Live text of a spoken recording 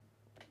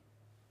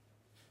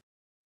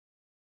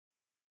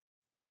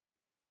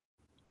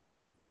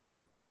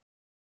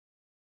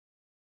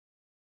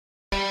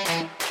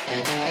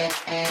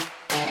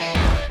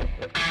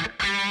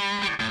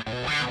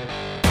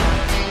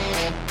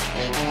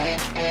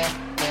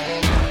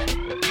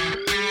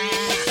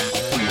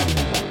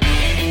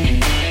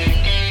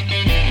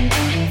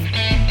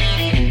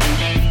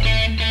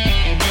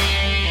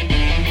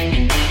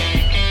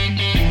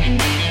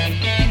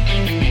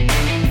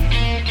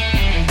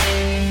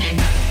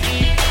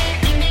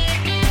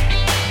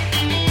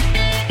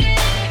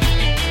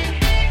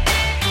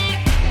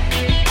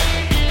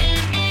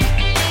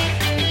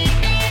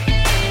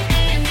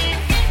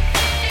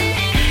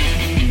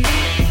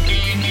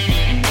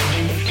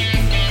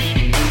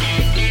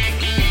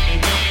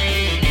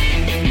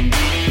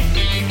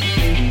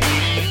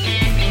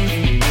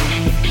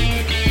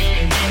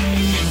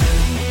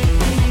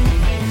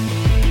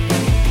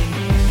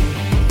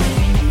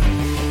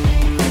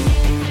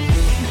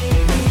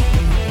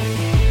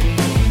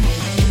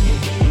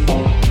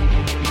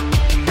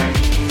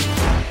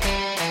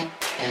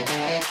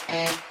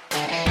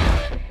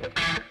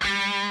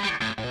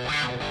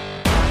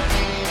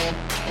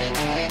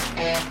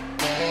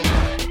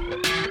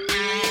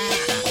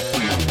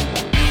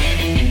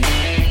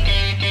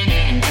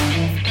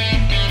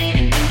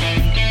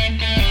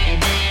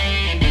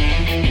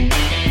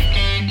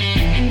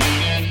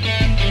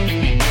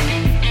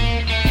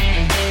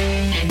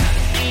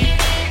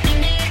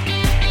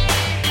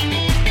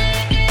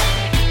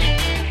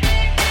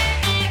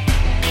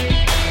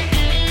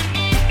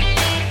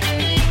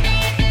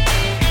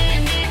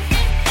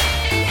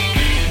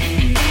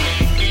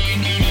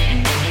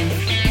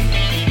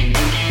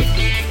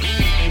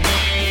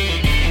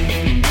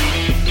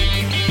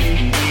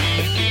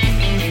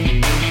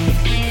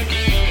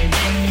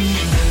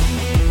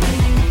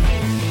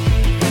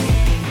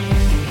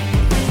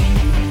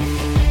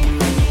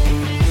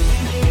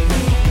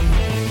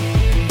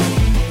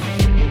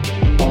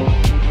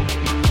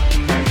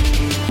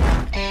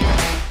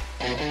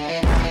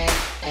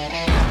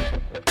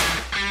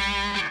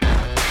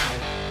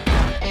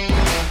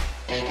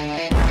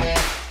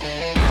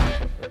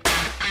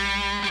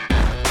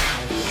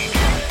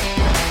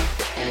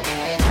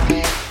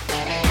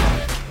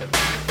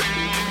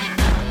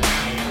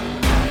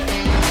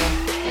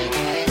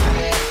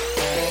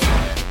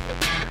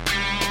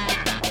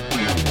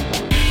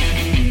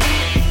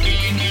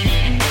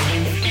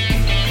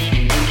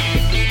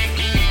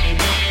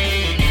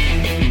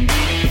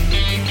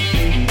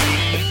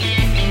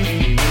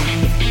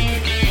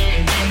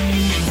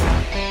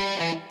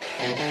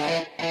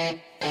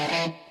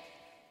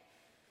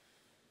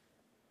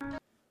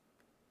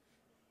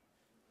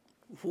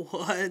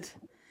What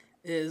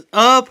is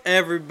up,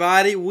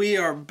 everybody? We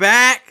are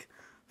back.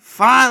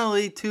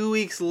 Finally, 2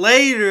 weeks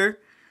later,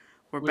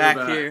 we're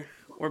back here.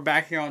 We're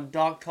back here on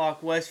Dog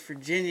Talk, West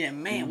Virginia.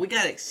 And man, we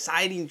got an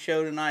exciting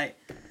show tonight.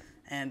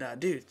 And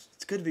dude,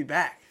 it's good to be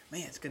back.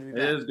 Man, it's good to be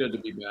back. It is good to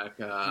be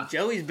back.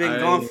 Joey's been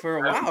gone for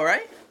a while,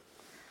 right?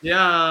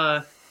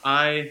 Yeah,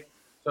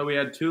 so we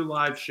had 2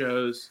 live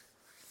shows,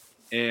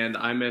 and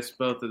I missed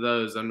both of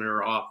those, and we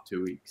were off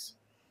 2 weeks.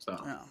 So.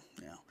 Yeah.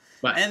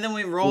 But, and then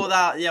we rolled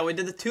out. Yeah, we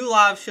did the 2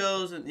 live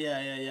shows, and yeah.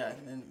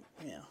 And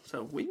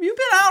so you've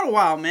been out a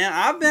while, man.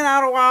 I've been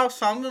out a while,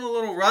 so I'm getting a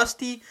little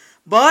rusty.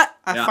 But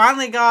I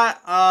finally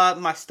got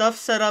my stuff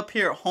set up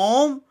here at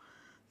home.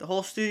 The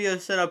whole studio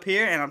is set up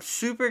here, and I'm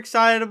super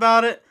excited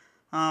about it.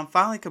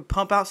 Finally could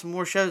pump out some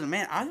more shows, and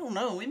man, I don't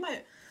know.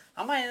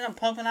 I might end up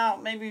pumping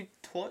out maybe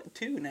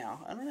 2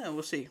 now. I don't know.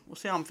 We'll see. We'll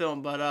see how I'm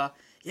feeling. But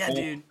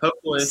dude,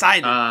 hopefully,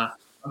 excited.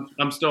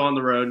 I'm still on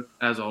the road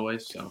as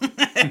always. So.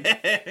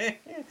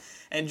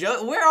 And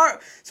Joe, where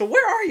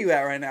are you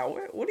at right now?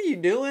 What are you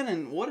doing,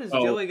 and what has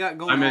Joey got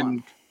going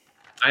on?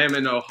 I am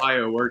in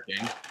Ohio working.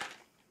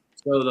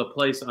 So the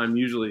place I'm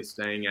usually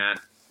staying at,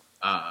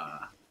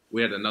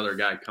 we had another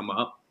guy come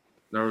up.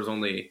 There was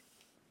only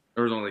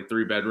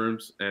 3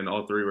 bedrooms, and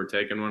all 3 were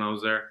taken when I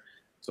was there.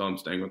 So I'm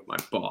staying with my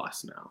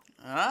boss now.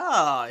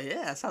 Oh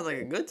yeah, sounds like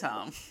a good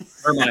time.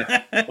 Or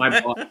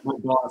my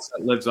boss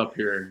that lives up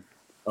here in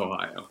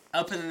Ohio.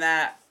 Up in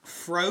that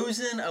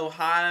frozen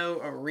Ohio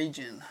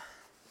region.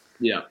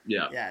 Yeah.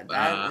 Yeah,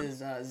 that is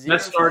 0.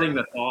 That's starting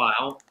to thaw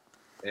out,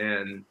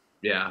 and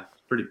yeah,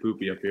 it's pretty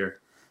poopy up here.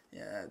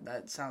 Yeah,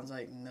 that sounds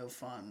like no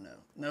fun.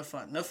 No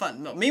fun.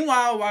 No.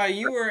 Meanwhile, while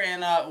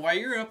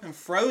you're up in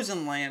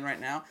frozen land right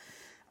now,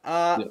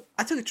 I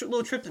took a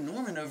little trip to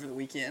Norman over the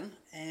weekend,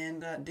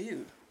 and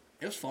dude,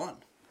 it was fun.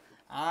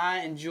 I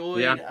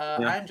enjoyed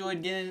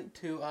getting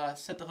to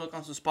set the hook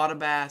on some spotted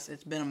bass.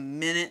 It's been a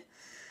minute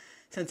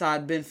since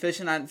I'd been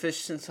fishing. I hadn't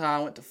fished since I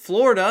went to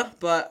Florida,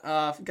 but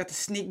got to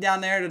sneak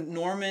down there to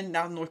Norman,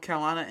 down in North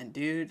Carolina, and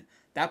dude,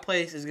 that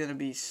place is going to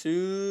be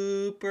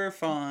super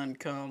fun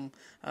come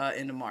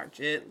into March.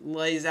 It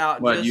lays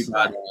out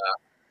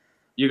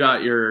you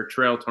got your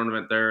trail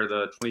tournament there,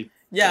 the 20.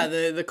 Yeah,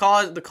 the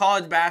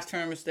college bass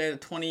tournament's there, the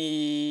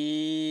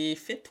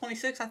 25th,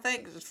 26th, I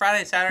think. It's Friday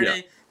and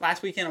Saturday,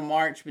 last weekend of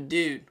March. But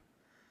dude,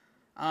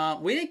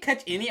 we didn't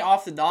catch any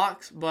off the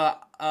docks,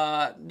 but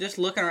just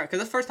looking around, because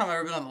it's the first time I've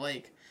ever been on the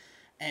lake,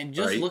 and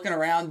just looking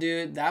around,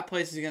 dude, that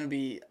place is gonna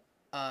be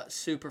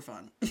super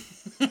fun.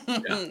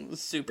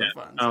 Super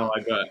fun. Oh, I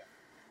bet.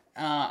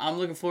 I'm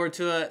looking forward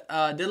to it.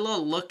 Did a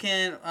little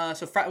looking.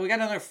 So we got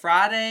another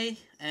Friday,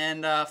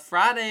 and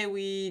Friday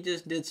we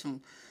just did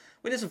some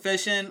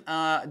fishing.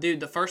 Dude,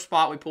 the first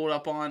spot we pulled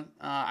up on,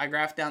 I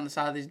graphed down the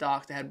side of these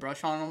docks that had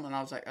brush on them, and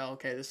I was like, oh,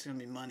 okay, this is gonna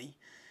be money.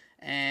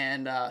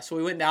 And so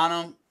we went down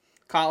them,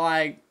 caught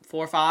like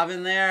 4 or 5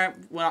 in there.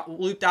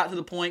 Looped out to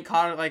the point,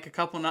 caught like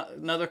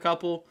another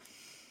couple.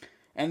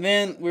 And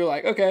then we were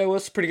like, okay, well,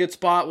 it's a pretty good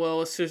spot. Well,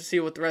 let's just see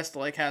what the rest of the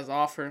lake has to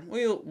offer.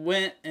 We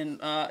went, and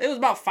it was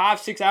about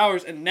 5-6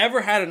 hours and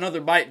never had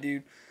another bite,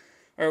 dude.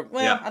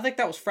 I think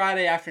that was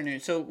Friday afternoon.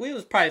 So we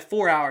was probably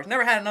 4 hours.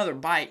 Never had another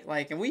bite.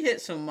 And we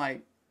hit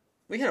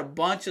we hit a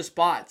bunch of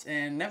spots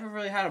and never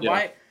really had a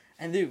bite.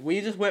 And, dude,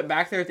 we just went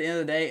back there at the end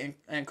of the day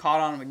and caught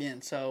on them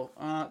again. So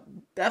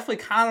definitely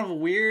kind of a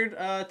weird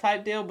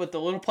type deal, but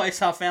the little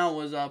place I found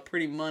was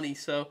pretty money.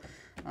 So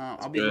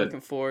I'll be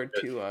looking forward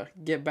to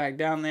get back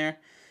down there,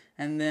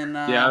 and then.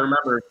 I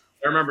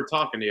remember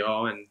talking to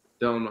y'all, and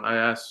Dylan. I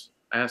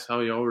asked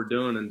how y'all were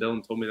doing, and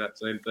Dylan told me that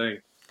same thing.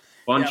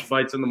 Bunch of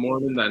fights in the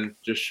morning, then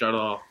just shut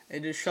off.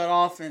 It just shut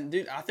off, and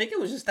dude, I think it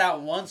was just that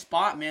one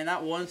spot, man.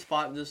 That one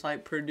spot just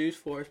produced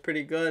for us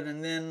pretty good,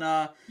 and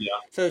then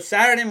So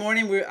Saturday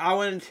morning, I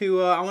wanted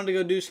to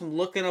go do some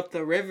looking up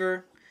the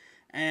river,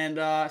 and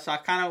so I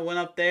kind of went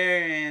up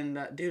there,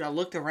 and dude, I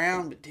looked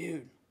around, but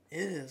dude,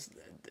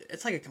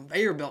 it's like a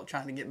conveyor belt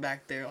trying to get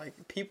back there.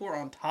 Like, people are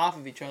on top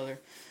of each other.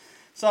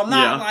 So I'm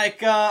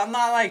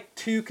not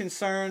too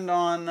concerned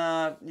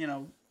on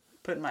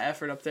putting my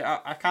effort up there.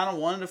 I kind of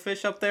wanted to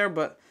fish up there,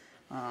 but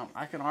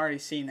I can already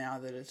see now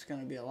that it's going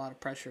to be a lot of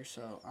pressure.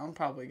 So I'm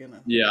probably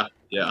gonna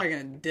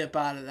gonna dip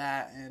out of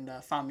that and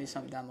find me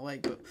something down the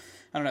lake. But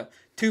I don't know.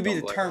 To be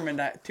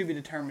determined,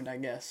 I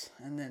guess.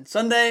 And then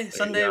Sunday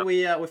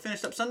we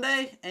finished up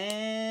Sunday,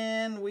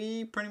 and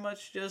we pretty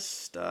much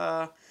just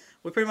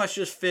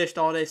fished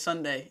all day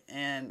Sunday,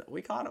 and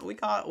I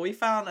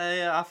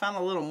found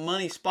a little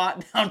money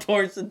spot down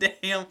towards the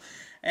dam,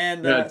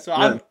 and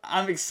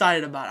I'm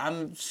excited about it.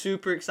 I'm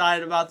super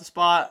excited about the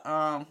spot.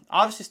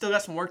 Obviously still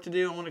got some work to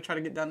do. I want to try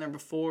to get down there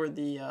before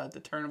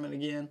the tournament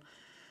again,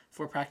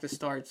 before practice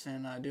starts,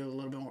 and do a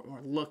little bit more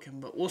looking,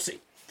 but we'll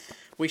see.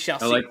 We shall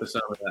see. I like the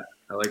sound of that.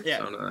 The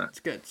sound of that. It's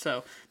good.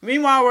 So,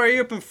 meanwhile, we're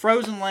here up in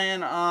frozen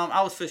land.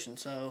 I was fishing,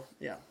 so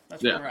yeah,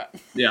 that's where we're at.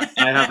 Yeah,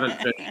 I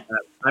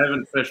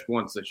haven't fished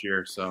once this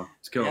year, so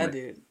it's killing me. Yeah,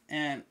 dude.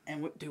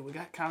 And we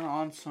got kind of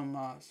on some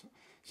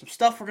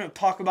stuff we're gonna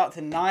talk about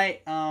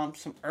tonight.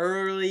 Some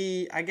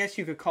early, I guess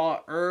you could call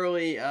it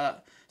early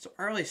So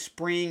early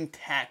spring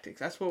tactics.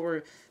 That's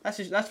kind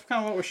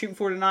of what we're shooting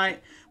for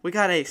tonight. We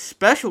got a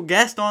special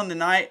guest on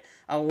tonight,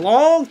 a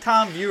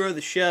long-time viewer of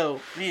the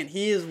show. Man,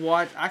 he is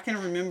watched. I can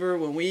remember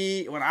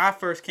when I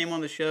first came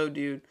on the show,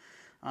 dude.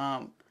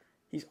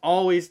 He's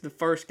always the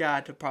first guy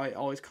to probably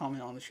always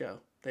comment on the show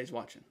that he's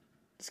watching.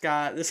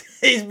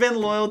 He's been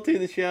loyal to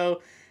the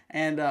show,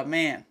 and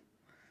man,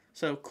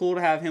 so cool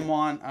to have him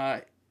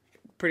on.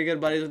 Pretty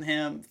good buddies with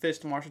him.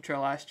 Fished the Marshall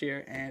Trail last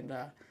year, and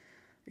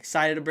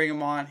excited to bring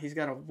him on. He's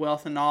got a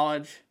wealth of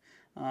knowledge.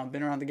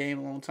 Been around the game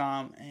a long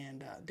time,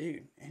 and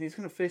dude, and he's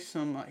gonna fish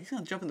some. He's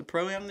gonna jump in the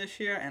Pro-Am this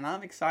year, and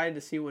I'm excited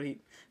to see what he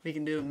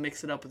can do and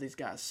mix it up with these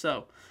guys.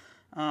 So,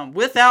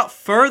 without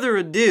further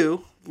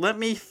ado, let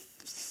me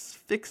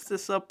fix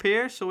this up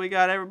here so we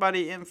got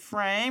everybody in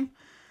frame.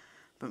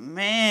 But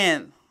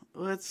man,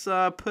 let's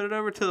put it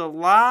over to the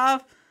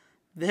live.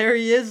 There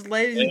he is,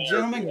 ladies and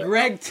gentlemen,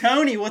 Greg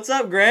Toney. What's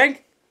up,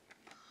 Greg?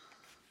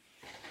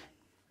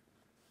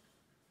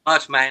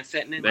 Much, man.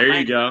 Sitting in. There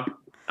you go.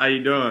 How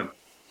you doing?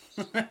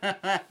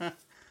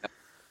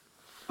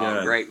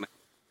 Oh, great, man.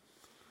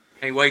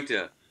 Can't wait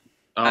to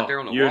out there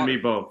on the you water. And me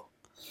both.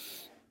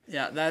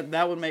 Yeah,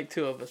 that would make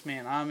two of us,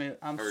 man.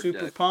 I'm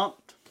super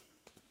pumped.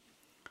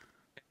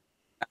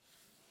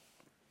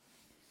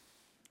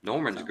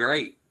 Norman's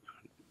great.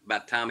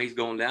 About the time he's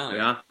going down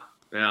there.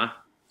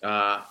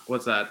 Yeah.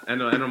 What's that?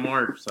 End of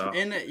March. So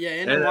end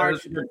of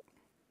March.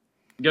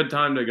 Good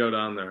time to go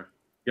down there.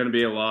 Going to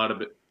be a lot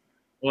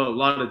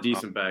of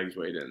decent bags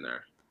weighed in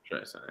there,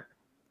 should I say?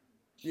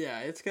 Yeah,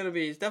 it's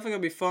definitely gonna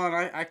be fun.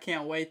 I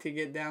can't wait to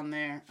get down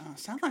there.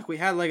 Sounds like we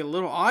had like a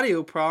little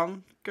audio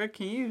problem. Greg,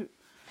 can you?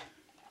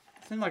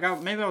 It seemed like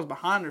maybe I was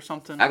behind or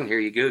something. I can hear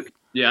you good.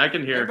 Yeah, I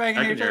can hear. Everybody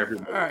can hear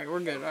everybody. All right,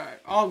 we're good. All right,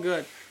 all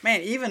good.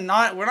 Man,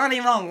 we're not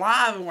even on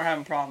live and we're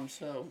having problems.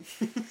 So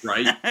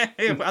right.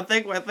 I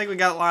think we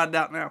got it lined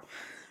out now.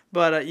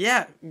 But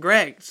yeah,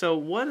 Greg. So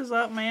what is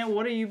up, man?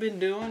 What have you been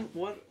doing?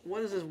 What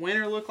does this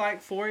winter look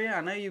like for you?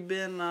 I know you've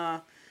been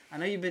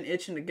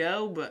itching to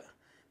go, but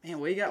man,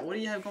 what do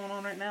you have going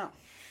on right now?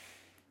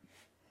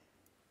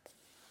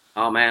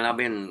 Oh man, I've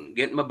been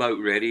getting my boat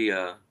ready,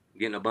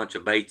 getting a bunch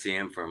of baits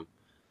in from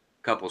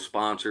a couple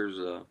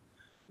sponsors,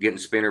 getting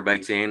spinner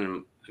baits in,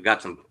 and I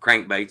got some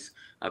crankbaits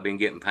I've been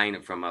getting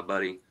painted from my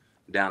buddy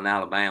down in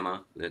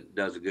Alabama that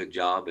does a good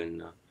job,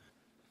 and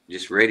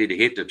just ready to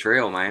hit the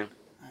trail, man.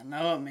 I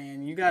know it,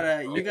 man. You got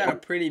a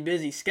pretty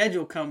busy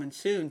schedule coming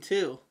soon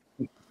too.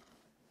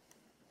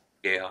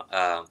 Yeah,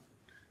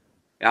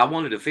 I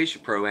wanted to fish a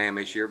Pro-Am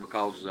this year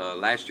because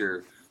last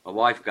year my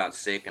wife got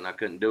sick and I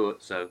couldn't do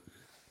it. So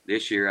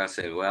this year I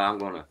said, well, I'm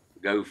going to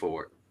go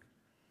for it.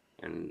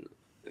 And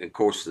of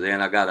course,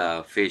 then I got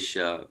to fish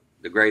the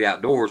Great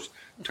Outdoors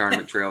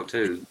tournament trail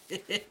too.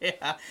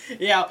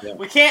 Yeah.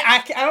 We can't.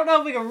 I don't know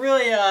if we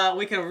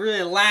can really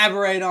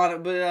elaborate on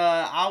it, but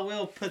I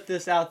will put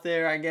this out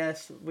there. I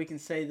guess we can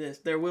say this: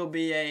 there will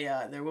be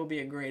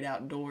a Great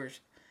Outdoors,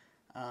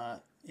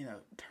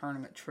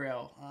 tournament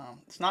trail.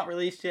 It's not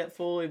released yet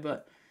fully,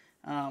 but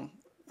how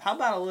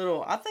about a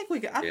little? I think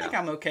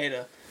I'm okay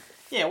to.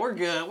 Yeah, we're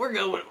good. We're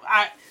good.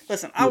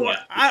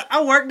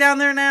 I work down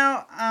there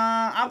now.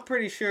 I'm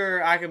pretty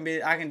sure I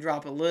can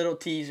drop a little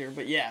teaser.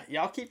 But yeah,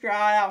 y'all keep your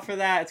eye out for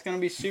that. It's gonna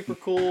be super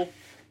cool.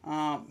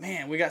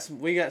 Man, we got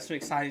some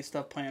exciting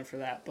stuff planned for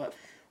that. But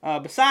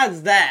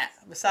besides that,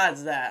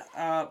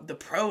 the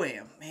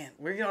Pro-Am, man,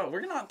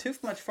 we're not too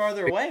much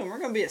farther away, and we're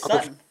gonna be at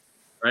Sutton.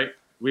 Right.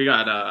 We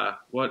got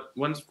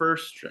when's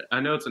first?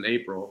 I know it's in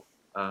April.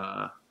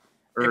 April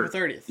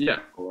 30th. Yeah.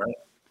 Right.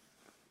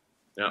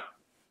 Yeah.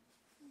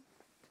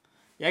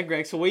 Yeah,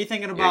 Greg. So what are you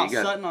thinking about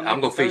Sutton on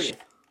April 30th? Fish.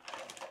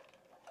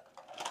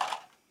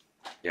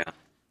 Yeah.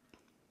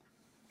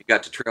 You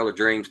got the Trail of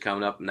Dreams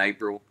coming up in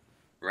April,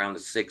 around the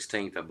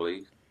 16th, I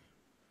believe.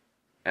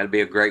 That'll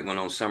be a great one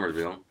on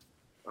Summersville.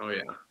 Oh,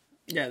 yeah.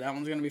 Yeah, that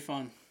one's going to be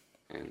fun.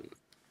 And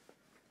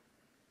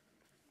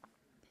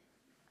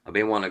I've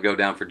been wanting to go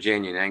down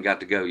Virginia and I ain't got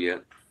to go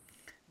yet.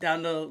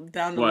 Down to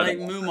Lake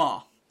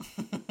Moomaw.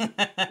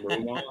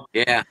 Moomaw?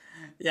 Yeah.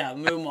 Yeah,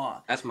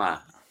 Moomaw. That's my...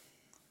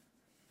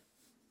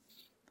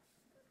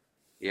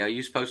 Yeah,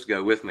 you're supposed to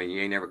go with me. You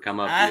ain't never come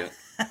up yet.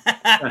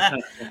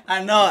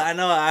 I know.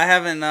 I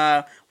haven't.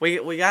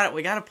 We got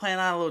to plan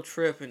out a little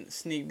trip and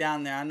sneak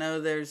down there. I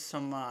know there's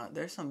some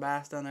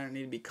bass down there that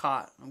need to be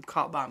caught.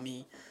 Caught by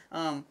me.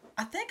 I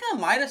think I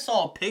might have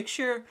saw a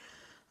picture.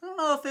 I don't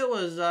know if it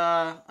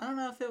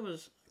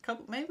was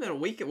maybe a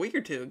week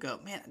or two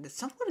ago. Man, did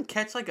someone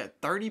catch like a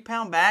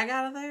 30-pound bag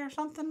out of there or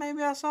something?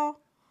 Maybe I saw.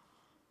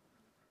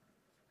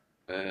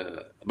 I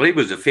believe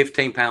it was a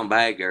 15-pound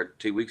bag there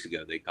 2 weeks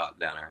ago they caught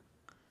down there.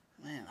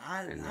 Man,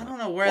 I don't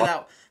know where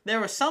that. There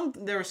was some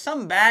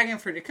bag in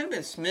Virginia. It could have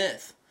been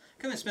Smith.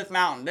 Could have been Smith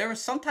Mountain. There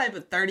was some type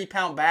of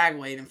 30-pound bag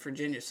weight in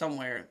Virginia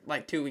somewhere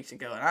like 2 weeks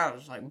ago, and I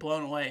was like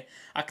blown away.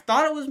 I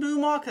thought it was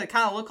Moomaw because it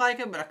kind of looked like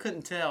it, but I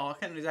couldn't tell. I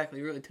couldn't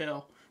exactly really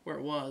tell where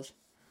it was.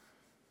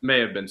 May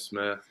have been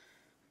Smith.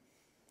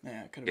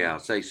 Yeah, it could have been. Yeah, I'll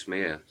say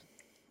Smith.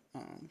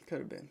 Could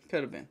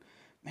have been.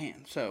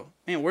 Man, so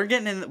man, we're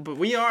getting in, but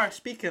we are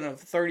speaking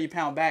of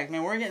 30-pound bags.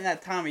 Man, we're getting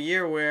that time of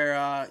year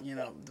where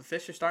the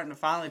fish are starting to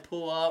finally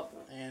pull up,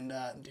 and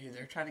dude,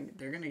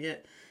 they're gonna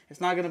get.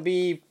 It's not gonna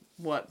be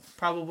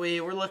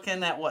probably we're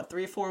looking at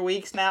 3-4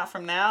 weeks now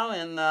from now,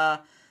 and the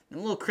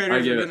little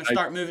critters are gonna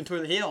start moving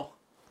toward the hill.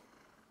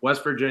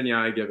 West Virginia,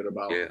 I give it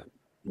about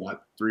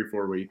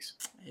 3-4 weeks.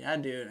 Yeah,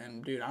 dude,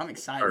 I'm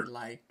excited.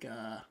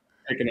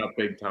 Picking up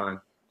big time.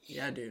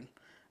 Yeah, dude.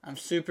 I'm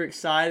super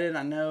excited.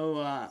 I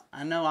know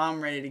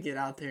I'm ready to get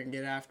out there and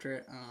get after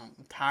it. I'm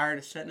tired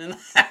of sitting in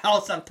the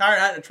house. I'm tired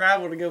of having to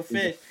travel to go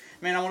fish.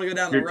 Man, I want to go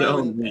down the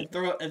road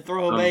and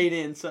throw a bait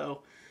in.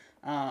 So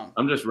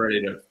I'm just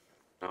ready to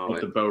get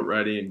the boat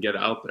ready and get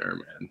out there,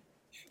 man.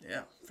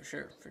 Yeah, for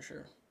sure.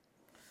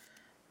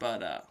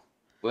 But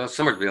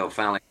Summersville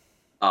finally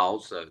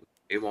called, so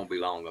it won't be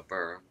long up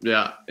there.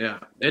 Yeah.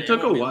 It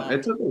took a while.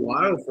 It took a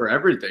while for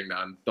everything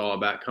to thaw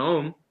back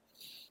home.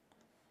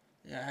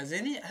 Yeah, have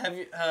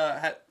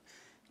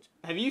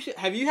you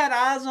had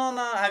eyes on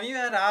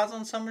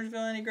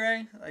Summersville any,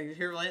 Greg? Like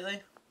here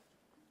lately?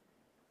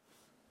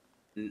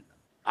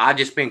 I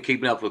just been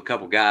keeping up with a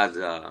couple guys.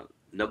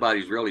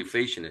 Nobody's really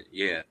fishing it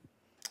yet.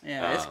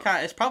 Yeah,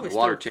 it's probably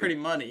still pretty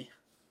muddy.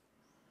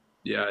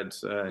 Yeah,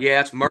 it's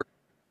murky.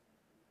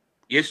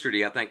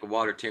 Yesterday, I think the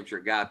water temperature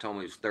guy told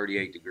me it was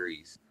 38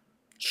 degrees.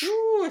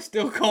 Ooh, it's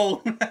still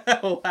cold.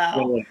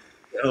 Wow.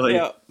 Really?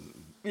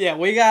 Yeah,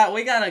 we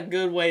got a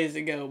good ways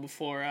to go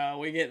before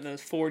we get in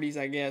those 40s,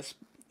 I guess.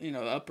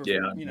 Up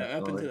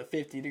into the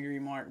 50-degree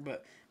mark.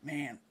 But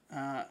man,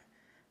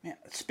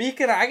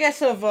 speaking,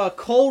 of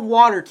cold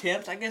water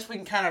temps, I guess we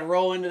can kind of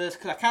roll into this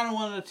because I kind of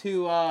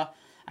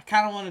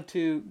wanted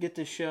to get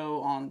the show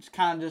on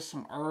just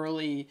some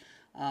early,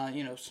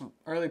 some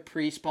early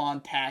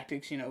pre-spawn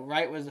tactics.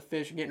 Right as the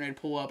fish are getting ready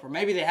to pull up, or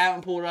maybe they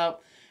haven't pulled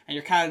up, and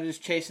you're kind of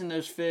just chasing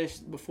those fish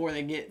before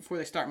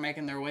they start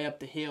making their way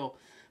up the hill.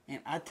 And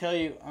I tell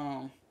you,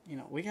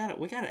 we got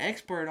an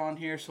expert on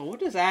here, so we'll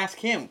just ask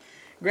him,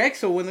 Greg.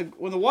 So when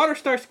the water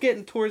starts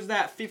getting towards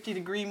that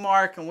 50-degree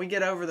mark, and we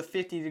get over the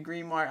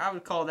 50-degree mark, I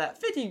would call that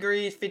 50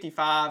 degrees,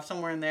 55,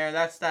 somewhere in there.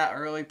 That's that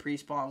early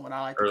pre-spawn, what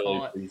I like to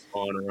call it. Early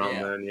pre-spawn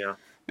around then, yeah.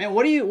 Man,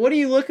 what are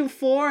you looking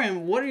for,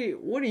 and what do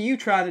you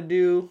try to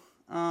do?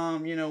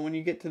 When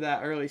you get to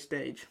that early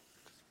stage.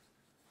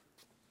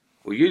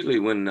 Well, usually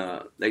when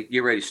they get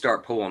ready to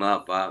start pulling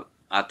up,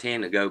 I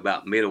tend to go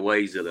about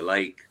middleways of the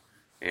lake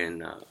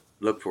and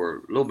look for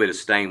a little bit of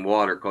stained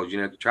water because,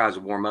 it tries to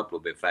warm up a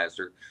little bit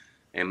faster,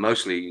 and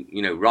mostly,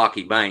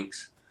 rocky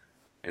banks.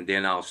 And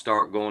then I'll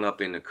start going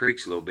up in the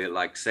creeks a little bit,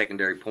 like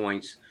secondary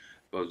points,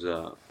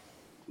 because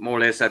more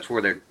or less that's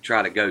where they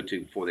try to go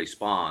to before they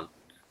spawn.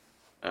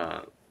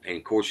 And,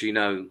 of course,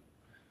 50,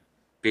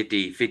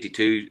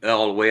 52,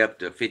 all the way up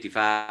to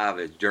 55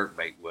 is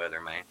jerkbait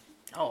weather, man.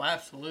 Oh,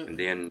 absolutely. And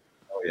then,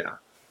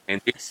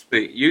 and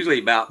usually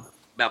about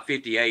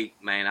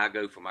 58, man, I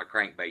go for my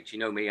crankbaits. You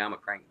know me, I'm a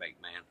crankbait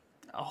man.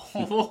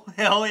 Oh,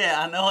 hell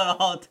yeah, I know it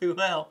all too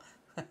well.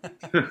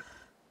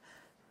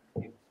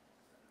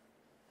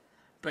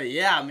 But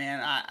yeah, man,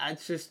 I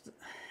just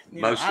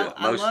yeah,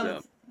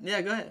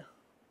 go ahead.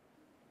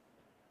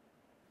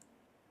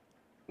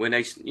 When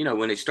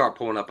they start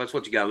pulling up, that's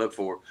what you got to look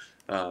for.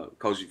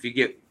 Because if you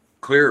get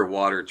clearer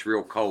water, it's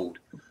real cold.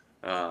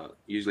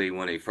 Usually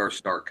when they first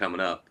start coming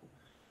up.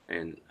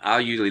 And I'll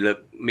usually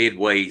look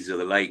midways of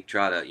the lake,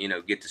 try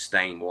to, get the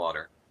stained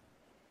water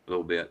a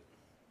little bit.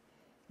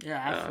 Yeah,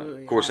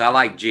 absolutely. Of course, I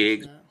like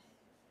jigs. Of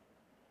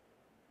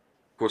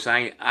course,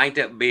 I ain't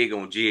that big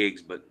on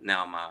jigs, but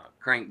now my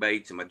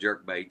crankbaits and my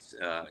jerkbaits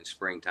in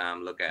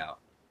springtime, look out.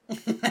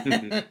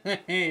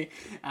 Hey,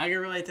 I can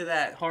relate to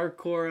that.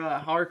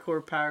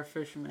 Hardcore power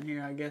fisherman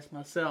here, I guess,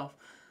 myself.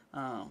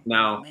 Me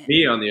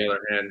on the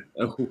other hand...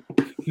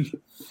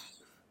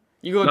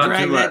 You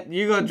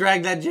gonna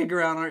drag that jig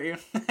around, aren't you?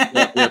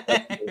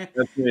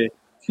 That's me.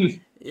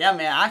 Yeah,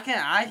 man, I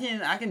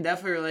can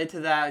definitely relate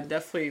to that.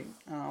 Definitely,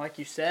 like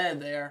you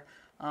said there,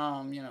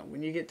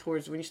 when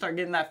you start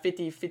getting that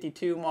 50,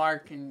 52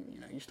 mark,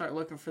 and you start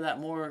looking for that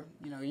more,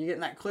 you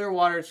getting that clear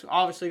water. It's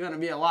obviously going to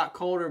be a lot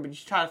colder, but you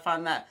try to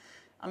find that.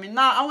 I mean,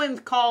 I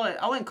wouldn't call it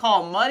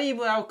muddy,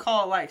 but I would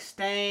call it like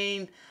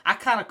stained. I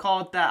kind of call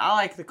it that. I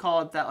like to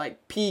call it that,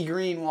 like pea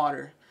green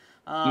water.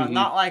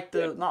 Not like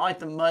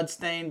the mud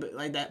stain, but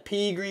like that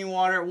pea green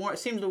water. It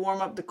seems to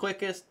warm up the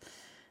quickest.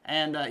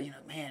 And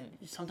man,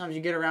 sometimes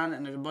you get around it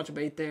and there's a bunch of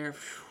bait there.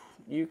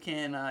 You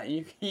can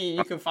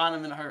find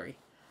them in a hurry.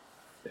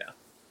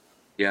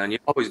 Yeah, and you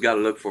always got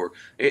to look for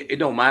it. It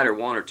don't matter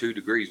 1 or 2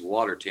 degrees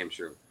water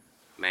temperature,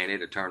 man.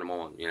 It'll turn them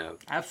on.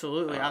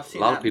 Absolutely, I've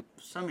seen that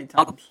so many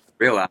times.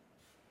 Realize.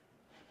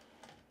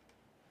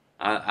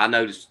 I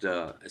noticed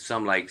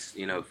some lakes,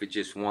 if it's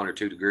just 1 or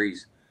 2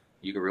 degrees,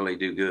 you can really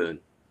do good.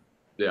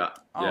 Yeah.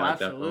 Oh,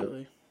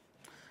 absolutely.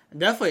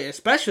 Definitely,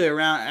 especially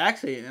around,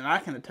 actually, and I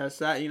can attest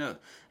to that,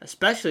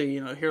 especially,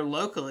 here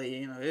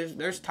locally,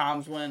 there's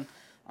times when,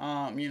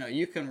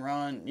 you can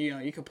run,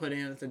 you can put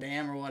in at the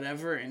dam or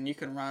whatever, and you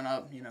can run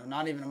up,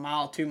 not even a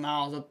mile, 2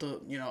 miles up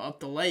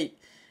the lake,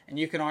 and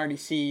you can already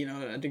see, you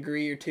know, a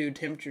degree or two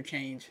temperature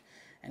change.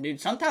 And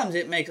dude, sometimes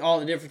it makes all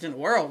the difference in the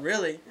world,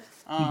 really.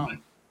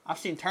 I've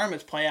seen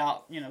tournaments play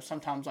out, you know,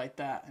 sometimes like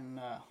that,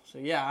 and so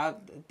yeah, I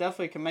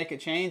definitely can make a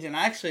change. And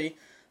actually,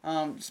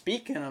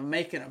 speaking of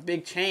making a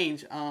big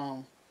change,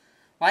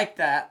 like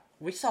that,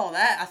 we saw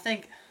that. I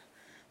think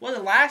was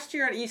it last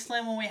year at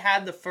Eastland when we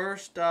had the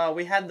first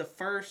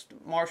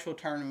Marshall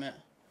tournament.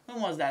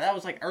 When was that? That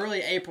was like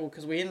early April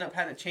because we ended up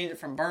having to change it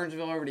from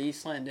Burnsville over to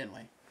Eastland, didn't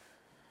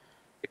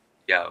we?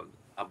 Yeah,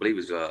 I believe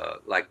it was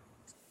like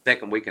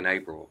second week in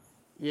April.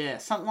 Yeah,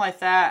 something like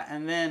that.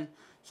 And then,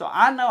 so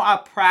I know I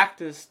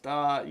practiced,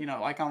 you know,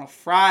 like on a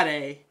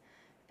Friday,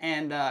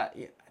 and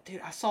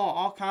dude, I saw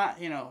all kind.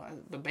 You know,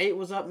 the bait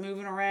was up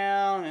moving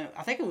around, and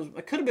I think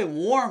it could have been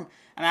warm,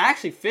 and I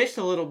actually fished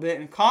a little bit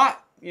and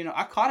caught. You know,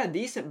 I caught a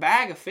decent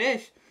bag of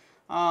fish,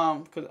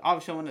 because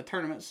obviously I won the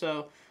tournament,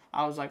 so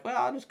I was like, well,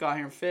 I'll just go out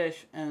here and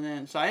fish. And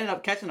then, so I ended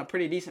up catching a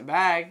pretty decent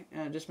bag,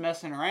 just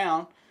messing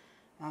around.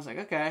 And I was like,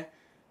 okay.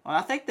 Well,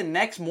 I think the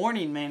next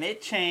morning, man,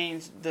 it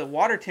changed the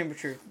water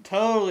temperature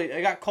totally.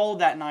 It got cold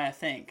that night, I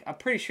think. I'm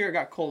pretty sure it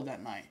got cold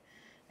that night.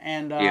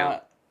 And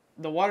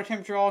the water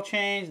temperature all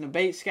changed, and the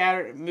bait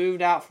scattered, it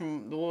moved out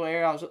from the little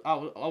area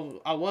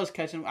I was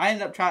catching. I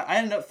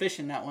ended up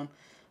fishing that one.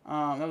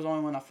 That was the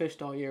only one I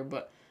fished all year,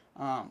 but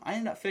I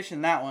ended up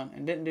fishing that one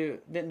and didn't do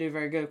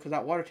very good because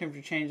that water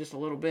temperature changed just a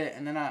little bit,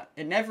 and then I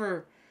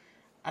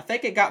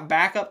think it got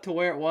back up to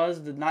where it was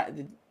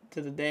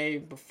to the day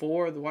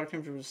before. The water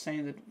temperature was the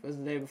same as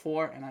the day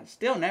before, and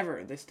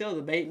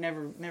the bait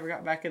never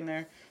got back in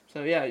there.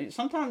 So yeah,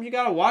 sometimes you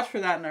gotta watch for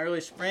that in the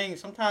early spring.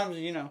 Sometimes,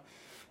 you know,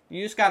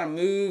 you just gotta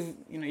move.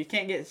 You know, you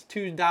can't get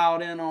too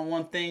dialed in on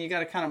one thing. You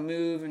gotta kind of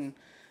move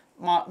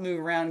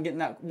around and get in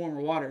that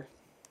warmer water.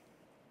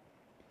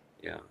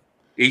 Yeah.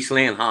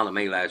 Eastland haunted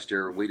me last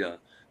year.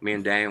 Me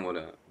and Dan would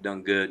have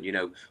done good. You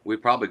know, we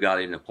probably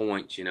got in the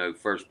points, you know,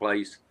 first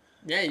place.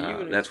 Yeah, you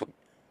would.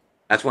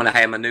 That's when I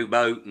had my new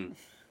boat, and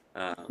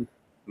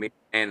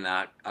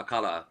I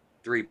caught a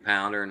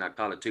 3-pounder and I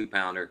caught a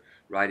 2-pounder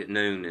right at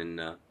noon,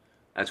 and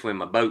that's when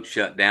my boat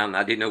shut down and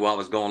I didn't know what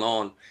was going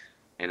on,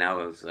 and I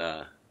was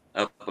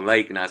up the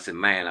lake, and I said,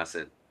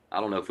 I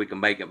don't know if we can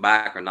make it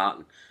back or not.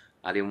 And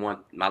I didn't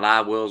want my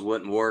live wells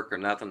wouldn't work or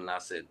nothing, and I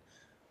said,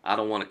 I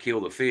don't want to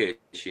kill the fish,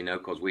 you know,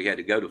 because we had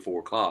to go to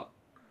 4 o'clock.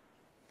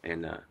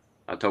 And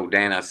I told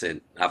Dan, I said,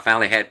 I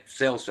finally had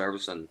cell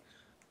service, and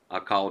I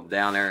called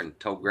down there and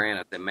told Grant,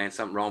 I said, man,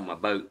 something wrong with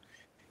my boat.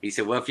 He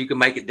said, well, if you can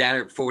make it down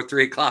there before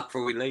 3 o'clock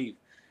before we leave,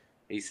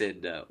 he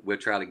said, we'll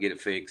try to get it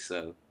fixed.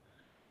 So,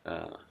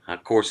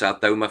 of course, I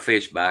threw my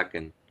fish back,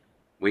 and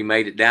we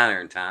made it down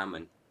there in time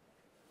and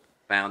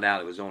found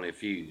out it was only a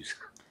fuse.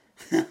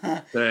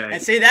 And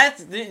see,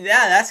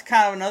 that's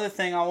kind of another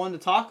thing I wanted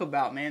to talk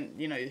about, man.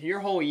 You know, your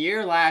whole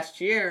year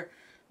last year,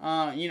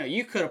 you know,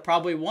 you could have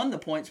probably won the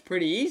points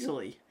pretty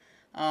easily.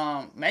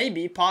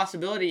 Maybe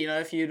possibility, you know,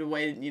 if you'd have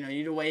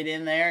weighed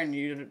in there, and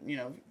you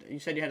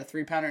said you had a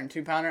 3-pounder and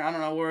 2-pounder. I don't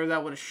know where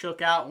that would have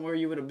shook out and where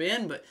you would have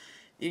been, but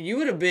you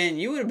would have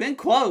been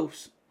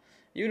close.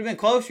 You would have been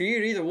closer.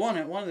 You'd either won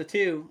it, one of the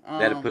two.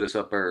 That'd put us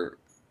up there.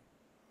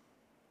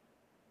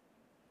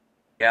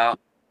 Yeah.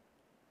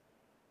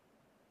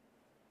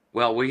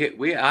 Well,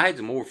 I had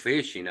some more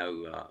fish, you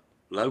know,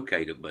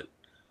 located, but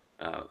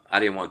I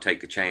didn't want to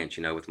take a chance,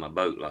 you know, with my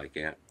boat like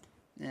that.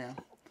 Yeah.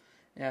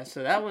 Yeah,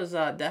 so that was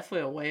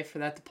definitely a way for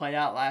that to play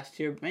out last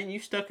year. But, man, you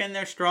stuck in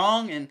there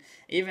strong, and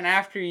even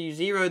after you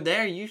zeroed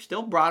there, you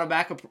still brought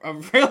back a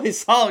really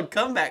solid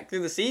comeback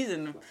through the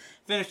season.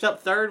 Finished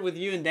up third with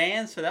you and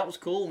Dan, so that was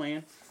cool,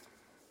 man.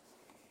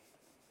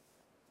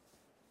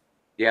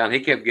 Yeah, and he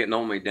kept getting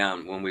on me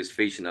down when we was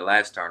fishing the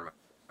last tournament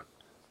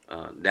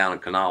down in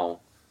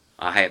Canal.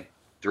 I had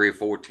 3 or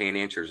 4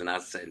 10-inchers, and I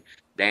said,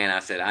 Dan,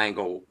 I ain't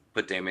going to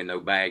put them in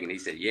no bag. And he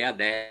said, yeah,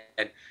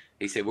 Dad.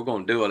 He said, we're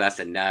going to do it. I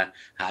said, nah,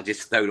 I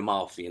just throwed them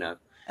off, you know.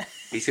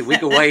 He said, we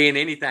can weigh in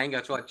anything.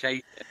 That's what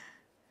Chase said.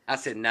 I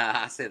said,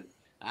 nah. I said,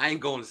 I ain't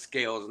going to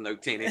scales and no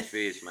 10-inch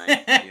fish,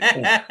 man.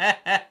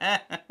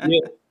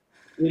 You know?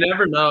 You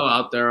never know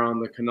out there on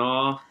the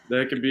canal.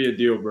 That could be a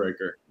deal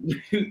breaker.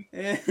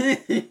 Yeah,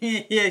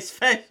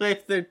 especially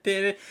if they're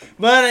 10.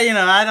 But, you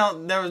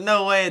know, there was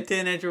no way a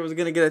 10-incher was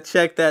going to get a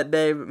check that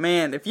day. But,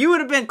 man, if you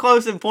would have been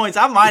close in points,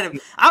 I might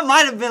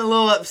have been a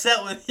little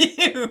upset with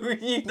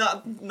you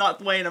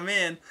not weighing them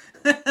in.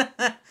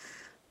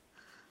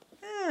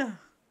 Yeah.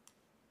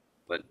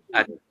 But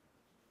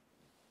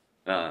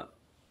the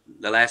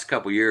last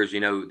couple of years, you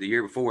know, the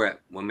year before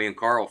when me and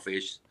Carl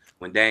fished,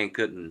 when Dan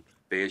couldn't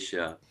fish,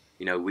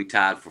 you know, we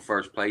tied for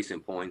first place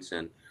in points.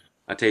 And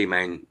I tell you,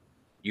 man,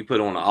 you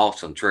put on an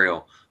awesome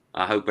trail.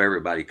 I hope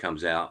everybody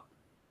comes out.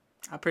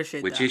 I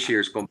appreciate which that. This year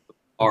is going to be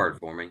hard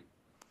for me.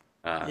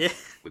 Yeah.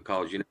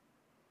 Because, you know,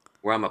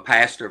 where I'm a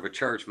pastor of a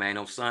church, man,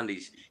 on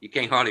Sundays, you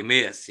can't hardly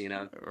miss, you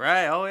know.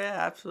 Right. Oh, yeah,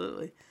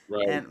 absolutely.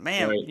 Right. And,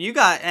 man,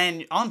 right.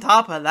 And on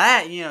top of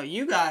that, you know,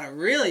 you got a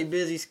really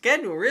busy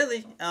schedule,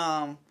 really.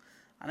 I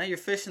know you're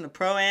fishing the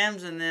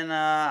Pro-Ams, and then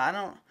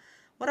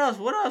What else?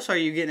 What else are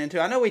you getting into?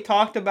 I know we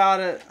talked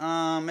about it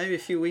maybe a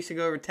few weeks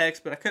ago over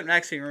text, but I couldn't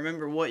actually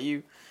remember what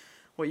you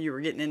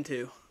were getting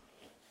into.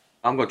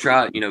 I'm gonna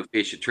try,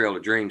 fish the Trail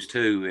of Dreams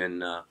too,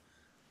 and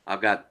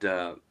I've got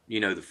the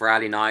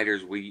Friday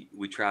nighters. We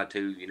try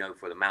to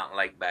for the Mountain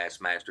Lake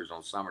Bass Masters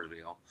on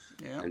Summersville,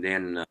 and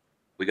then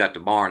we got the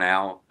Barn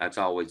Owl. That's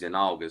always in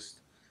August,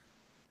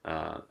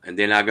 and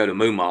then I go to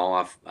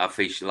Moomaw. I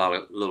fish a lot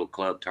of little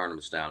club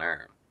tournaments down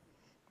there.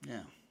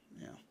 Yeah.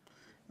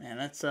 Man,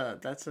 that's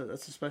a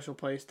special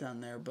place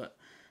down there. But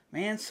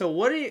man, so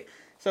what do you?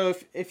 So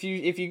if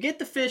you get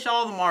to fish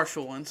all the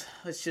Marshall ones,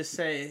 let's just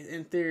say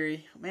in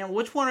theory, man,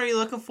 which one are you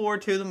looking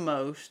forward to the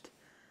most?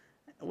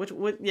 Which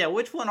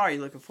one are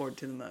you looking forward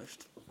to the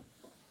most?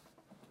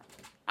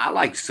 I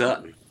like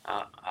Sutton.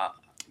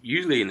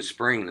 Usually in the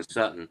spring in the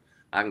Sutton,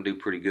 I can do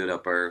pretty good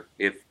up there.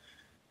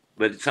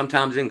 But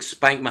sometimes in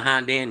Spank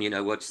behind in,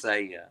 what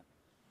say,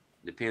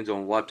 depends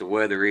on what the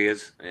weather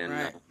is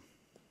and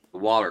the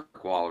water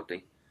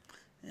quality.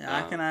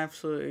 Yeah,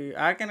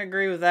 I can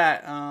agree with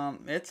that.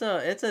 It's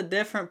a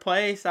different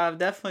place. I've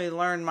definitely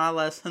learned my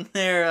lesson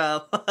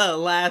there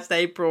last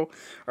April,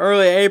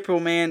 early April,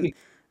 man.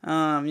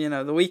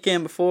 The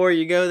weekend before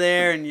you go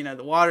there and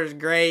the water's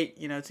great,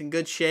 it's in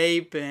good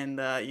shape, and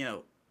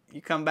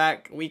you come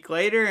back a week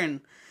later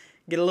and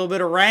get a little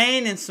bit of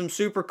rain and some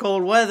super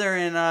cold weather,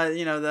 and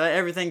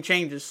everything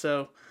changes.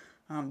 So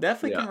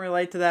definitely can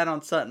relate to that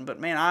on Sutton. But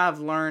man, I've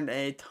learned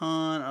a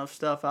ton of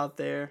stuff out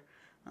there.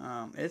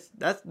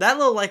 That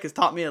little lake has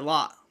taught me a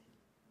lot.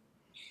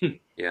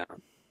 Yeah,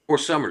 or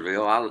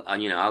Summersville,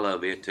 I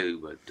love it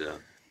too.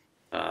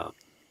 But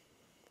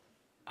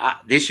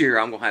this year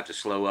I'm gonna have to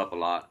slow up a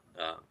lot.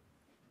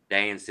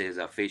 Dan says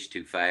I fish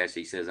too fast.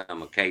 He says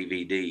I'm a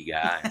KVD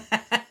guy.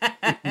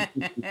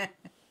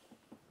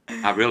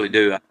 I really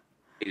do. I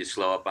need to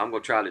slow up. I'm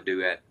gonna try to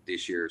do that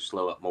this year.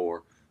 Slow up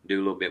more, do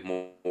a little bit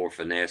more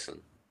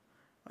finessing.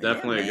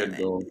 Definitely a good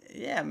goal.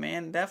 Yeah,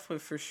 man, definitely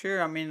for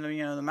sure. I mean,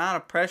 the amount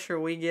of pressure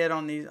we get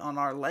on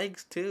our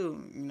lakes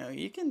too.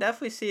 You can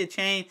definitely see a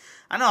change.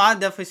 I know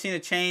I've definitely seen a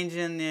change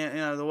in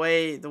the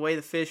way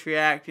the fish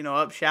react.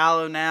 Up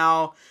shallow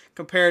now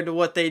compared to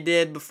what they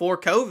did before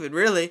COVID.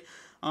 Really,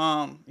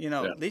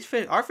 these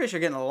fish, our fish are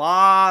getting a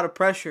lot of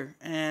pressure,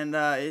 and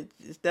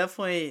it's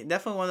definitely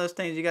one of those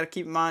things you got to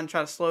keep in mind.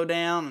 Try to slow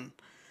down, and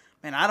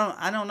man, I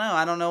don't know.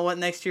 I don't know what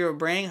next year will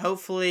bring.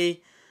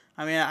 Hopefully,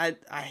 I mean,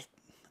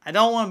 I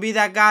don't want to be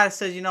that guy that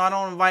says, I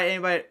don't invite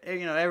anybody,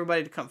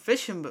 everybody to come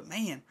fishing, but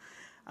man,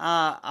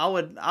 I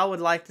would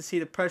like to see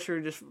the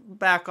pressure just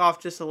back off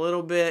just a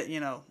little bit,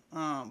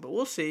 but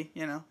we'll see,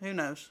 who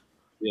knows?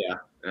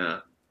 Yeah.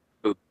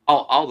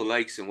 All the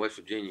lakes in West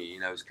Virginia,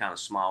 it's kind of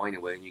small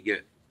anyway, and you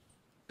get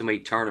so many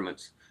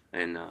tournaments,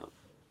 and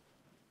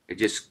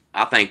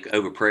I think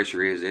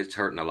overpressure it's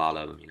hurting a lot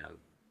of them,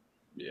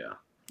 Yeah.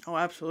 Oh,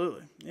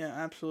 absolutely. Yeah,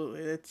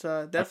 absolutely. It's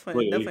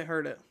definitely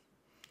hurt it.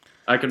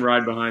 I can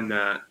ride behind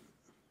that.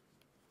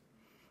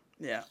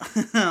 Yeah.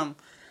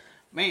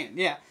 Man,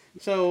 yeah.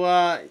 So,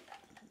 other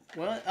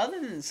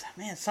than,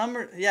 man,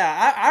 summer,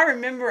 yeah, I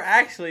remember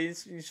actually,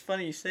 it's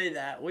funny you say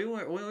that. We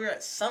were at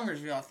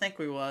Summersville, I think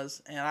we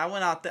was, and I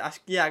went out there,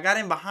 I got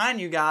in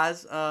behind you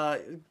guys,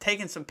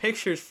 taking some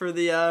pictures for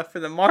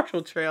the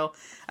Marshall Trail,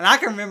 and I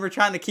can remember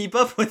trying to keep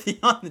up with you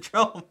on the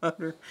trail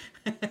motor.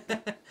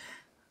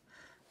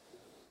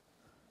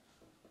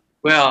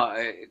 Well,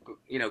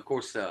 of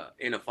course,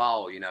 in the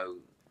fall, I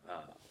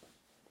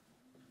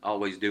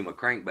always do my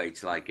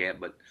crankbaits like that,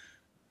 but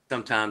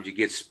sometimes you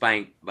get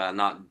spanked by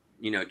not,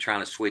 trying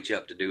to switch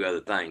up to do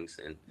other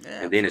things. And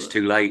then it's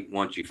too late.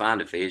 Once you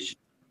find a fish,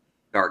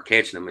 start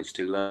catching them, it's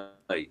too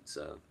late.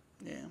 So,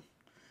 yeah.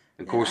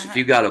 Of course, if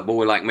you got a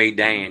boy like me,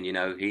 Dan,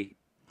 he's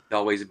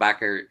always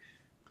back there,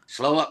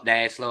 slow up,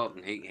 Dad, slow up.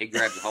 And he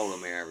grabs a hold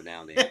of me every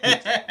now and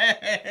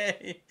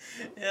then.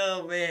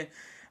 Oh, man.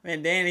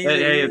 Man, Dan,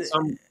 it's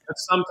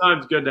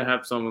sometimes good to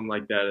have someone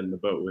like that in the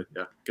boat with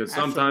you, because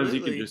sometimes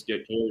you can just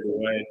get carried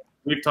away.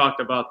 We've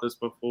talked about this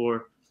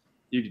before.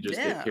 You can just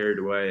get carried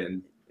away,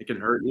 and it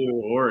can hurt you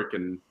or it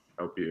can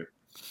help you.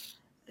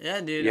 Yeah,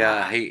 dude.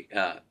 Yeah,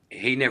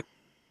 he never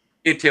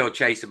did tell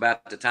Chase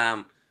about the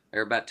time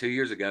there about 2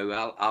 years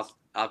ago.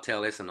 I'll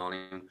tell this on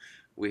him.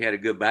 We had a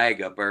good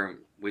bag up there, and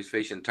we was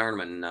fishing a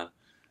tournament, and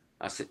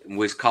I said we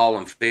was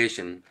calling fish,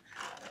 and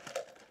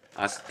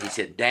he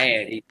said,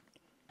 Dad,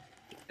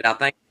 I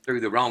think I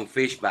threw the wrong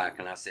fish back,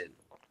 and I said,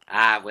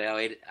 I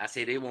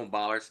said it won't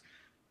bother us,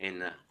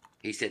 and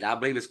he said, I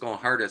believe it's gonna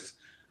hurt us.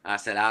 I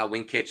said, we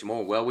can catch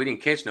more. Well, we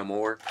didn't catch no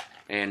more,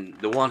 and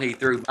the one he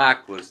threw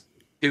back was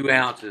 2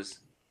 ounces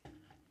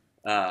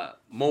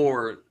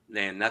more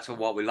than that's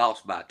what we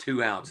lost by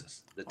 2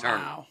 ounces. The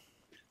tournament.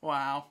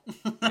 Wow.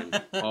 And,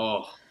 that.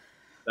 Well,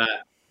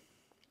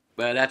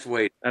 that's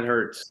way that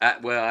hurts.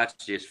 That's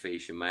just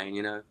fishing,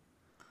 man.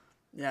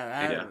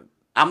 Yeah.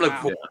 I'm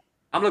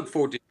looking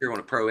forward to hearing on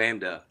a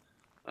pro-am to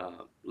a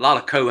lot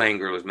of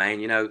co-anglers,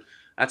 man.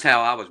 That's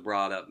how I was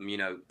brought up.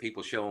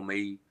 People showing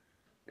me,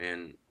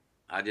 and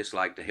I just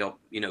like to help,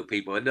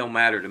 people. It don't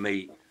matter to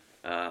me.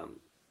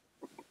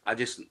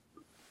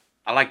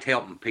 I liked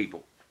helping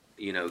people,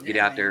 get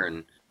out there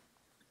and.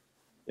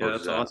 Yeah,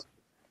 that's awesome.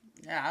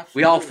 Yeah, absolutely.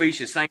 We all fish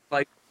the same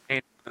place,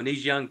 and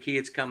these young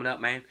kids coming up,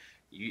 man,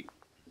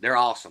 they're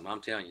awesome.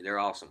 I'm telling you, they're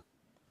awesome.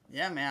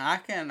 Yeah, man, I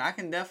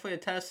can definitely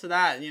attest to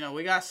that.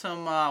 We got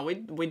some.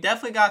 We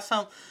definitely got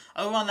some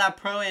over on that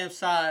pro-am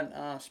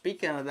side.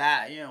 Speaking of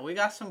that, we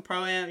got some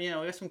pro-am. We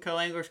got some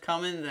co-anglers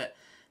coming that,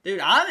 dude,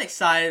 I'm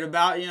excited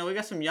about. We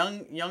got some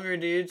younger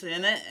dudes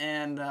in it,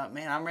 and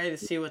man, I'm ready to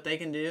see what they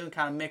can do and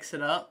kind of mix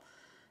it up.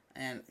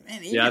 And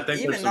man,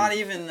 even not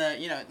even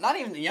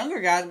the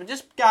younger guys, but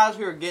just guys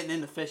who are getting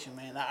into fishing,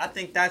 man. I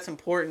think that's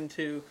important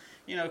to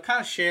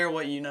kind of share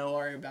what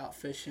already about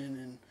fishing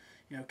and.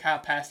 Kind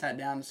of pass that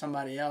down to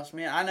somebody else.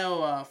 Man, I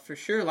know for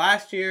sure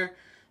last year,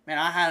 man,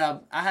 I had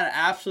an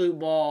absolute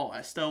ball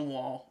at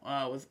Stonewall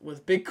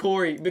with Big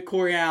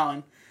Corey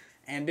Allen,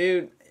 and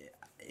dude,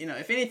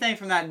 if anything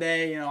from that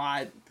day,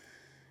 I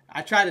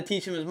tried to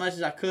teach him as much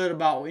as I could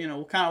about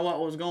kind of what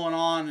was going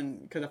on, and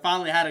because I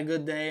finally had a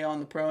good day on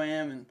the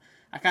pro-am, and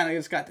I kind of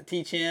just got to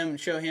teach him and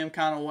show him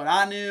kind of what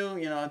I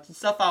knew,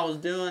 stuff I was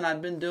doing.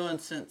 I'd been doing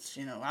since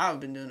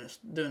I've been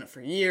doing it for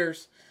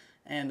years.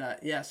 And,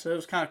 so it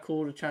was kind of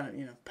cool to try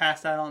to,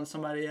 pass that on to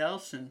somebody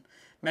else. And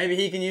maybe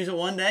he can use it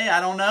one day.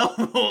 I don't know.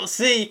 We'll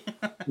see.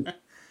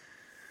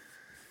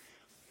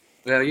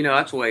 Well,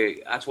 that's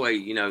why,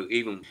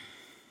 even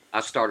I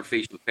started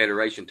fishing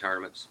Federation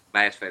tournaments,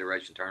 Bass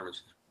Federation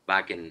tournaments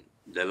back in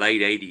the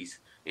late 80s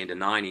into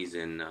 90s.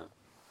 And,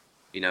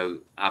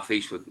 I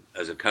fished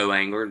as a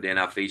co-angler, and then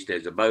I fished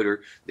as a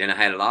boater. Then I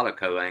had a lot of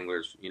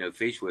co-anglers,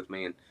 fish with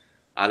me. And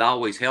I'd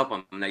always help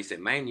them. And they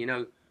said,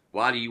 man,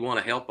 why do you want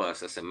to help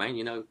us? I said,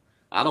 man,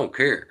 I don't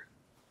care.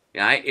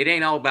 It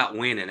ain't all about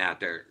winning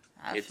out there.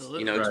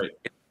 Absolutely.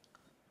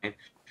 Right.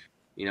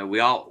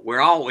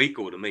 We're all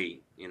equal to me.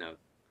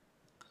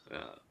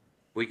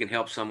 We can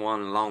help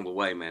someone along the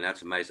way, man.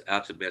 That's amazing.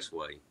 That's the best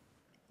way.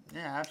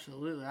 Yeah,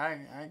 absolutely.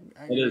 I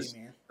agree,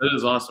 man. It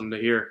is awesome to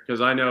hear,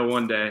 because I know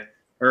one day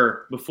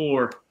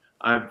before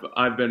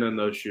I've been in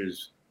those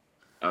shoes,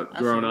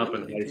 growing up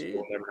in high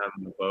school, never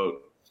having a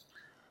boat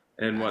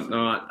and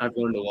whatnot. I've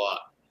learned a lot.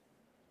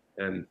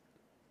 And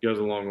goes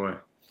a long way.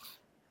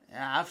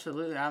 Yeah,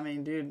 absolutely. I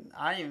mean, dude,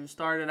 I even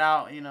started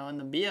out, in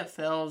the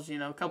BFLs,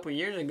 a couple of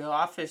years ago.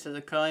 I fished as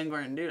a co-angler,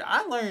 and dude,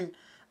 I learned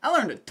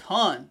a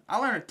ton.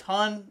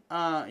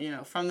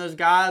 From those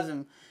guys,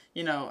 and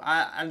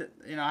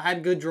I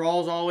had good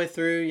draws all the way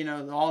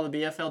through, all the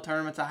BFL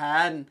tournaments I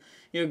had,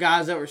 and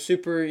guys that were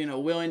super,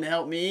 willing to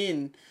help me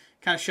and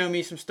kind of show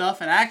me some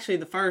stuff. And actually,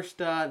 the first,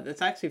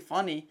 it's actually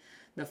funny,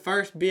 the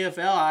first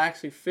BFL I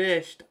actually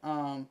fished,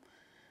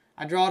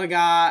 I drawed a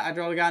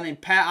guy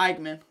named Pat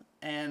Eichmann,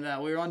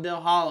 and we were on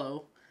Del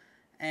Hollow,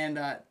 and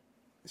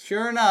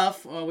sure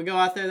enough, we go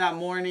out there that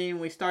morning.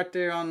 We start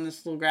there on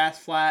this little grass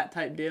flat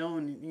type deal,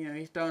 and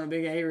he's throwing a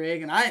big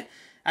A-rig, and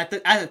at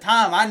the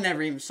time I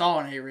never even saw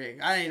an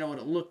A-rig. I didn't even know what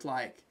it looked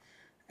like,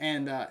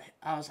 and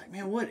I was like,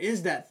 man, what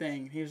is that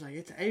thing? And he was like,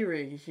 it's an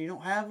A-rig. He said, you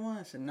don't have one?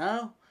 I said,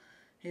 no.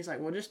 He's like,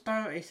 well, just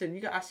throw it. He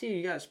said, I see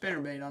you got a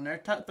spinnerbait on there.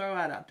 Throw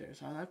that out there.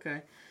 So I was like,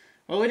 okay.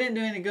 Well, we didn't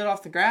do any good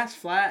off the grass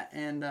flat,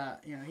 and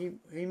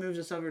he moves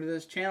us over to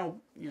this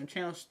channel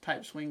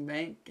type swing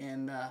bank,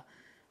 and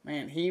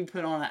man, he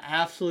put on an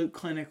absolute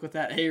clinic with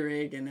that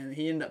A-rig, and then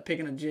he ended up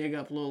picking a jig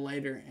up a little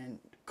later and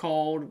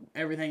called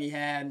everything he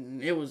had,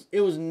 and it was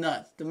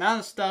nuts. The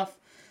amount of stuff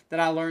that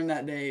I learned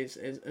that day is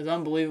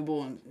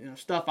unbelievable, and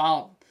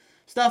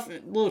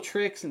little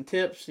tricks and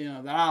tips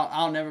that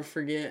I'll never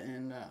forget,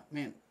 and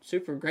man,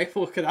 super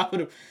grateful, because I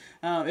would have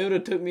it would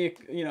have took me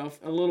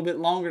a little bit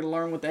longer to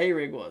learn what the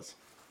A-rig was.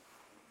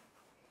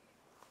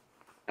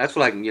 That's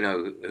like,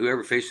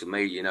 whoever fished with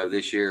me,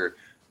 this year,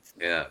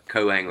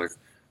 co-angler,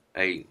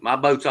 hey, my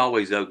boat's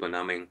always open.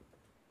 I mean,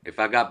 if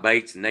I got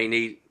baits and they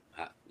need,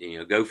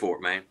 go for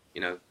it, man.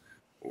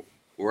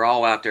 We're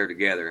all out there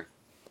together.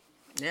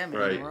 Yeah, man.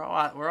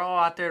 Right. We're all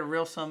out there to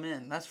reel some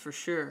in. That's for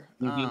sure.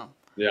 Mm-hmm.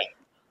 Yeah.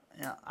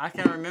 Yeah, I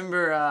can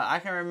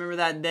remember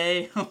that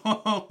day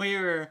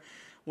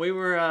we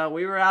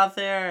were out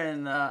there,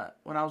 and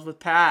when I was with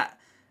Pat,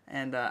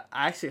 and I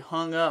actually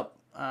hung up.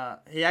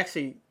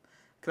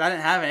 Because I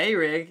didn't have an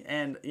A-rig,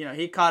 and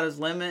he caught his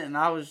limit, and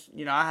I was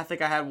I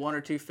think I had one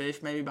or two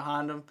fish maybe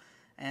behind him,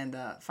 and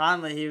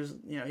finally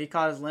he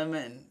caught his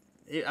limit, and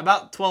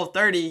about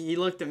 12:30 he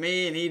looked at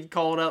me, and he'd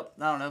called up,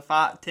 I don't know,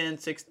 5, 10,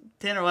 6,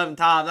 10 or 11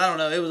 times. I don't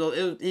know. It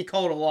was he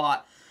called a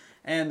lot.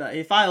 And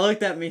he finally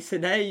looked at me and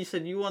said, hey, you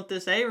said you want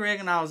this A-rig?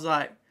 And I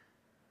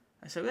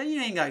said, well, you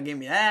ain't got to give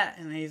me that.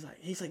 And he's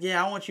like,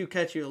 yeah, I want you to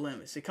catch you a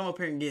limit. So come up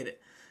here and get it.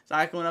 So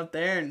I went up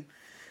there, and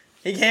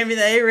he gave me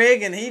the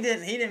A-rig, and he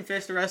didn't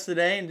fish the rest of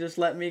the day, and just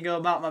let me go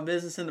about my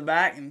business in the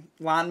back and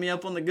lined me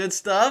up on the good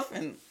stuff.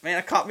 And man,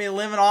 I caught me a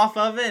limit off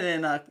of it,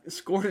 and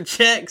scored a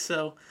check.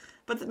 So,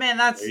 but man,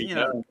 that's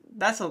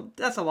that's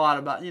a lot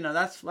about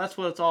that's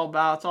what it's all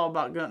about. It's all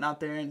about going out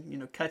there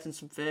and catching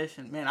some fish.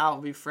 And man, I'll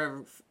be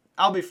forever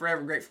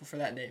grateful for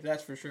that day.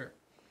 That's for sure.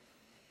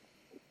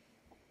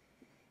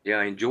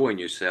 Yeah, enjoying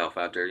yourself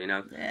out there,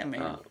 Yeah,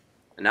 man.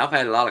 And I've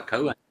had a lot of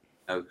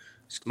co-anglers,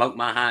 smoke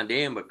my hind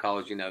end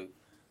because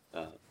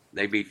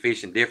they be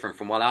fishing different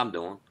from what I'm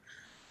doing.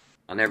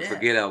 I'll never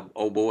forget a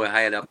old boy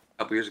I had up a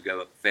couple years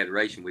ago at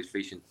Federation. We was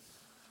fishing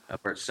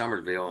up at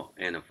Summersville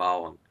in the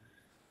fall,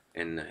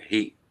 and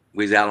we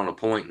was out on a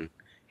point, and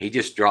he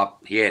just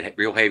dropped. He had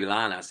real heavy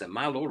line. I said,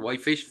 "My Lord, why you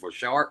fishing for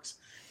sharks?"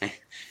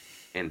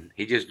 And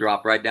he just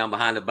dropped right down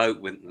behind the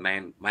boat with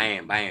bam.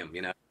 I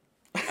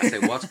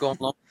said, "What's going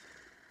on?"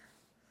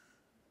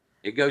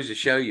 It goes to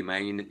show you,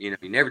 man. You're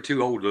never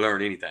too old to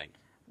learn anything.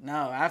 No,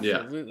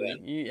 absolutely.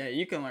 Yeah.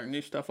 You can learn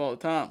new stuff all the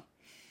time,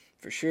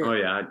 for sure. Oh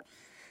yeah,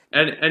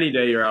 and any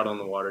day you're out on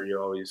the water,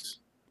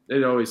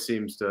 it always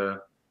seems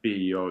to be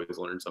you always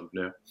learn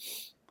something new.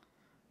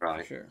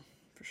 Right. For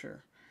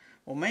sure.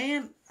 Well,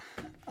 man,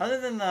 other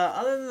than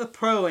the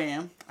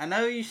pro-am, I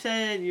know you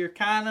said you're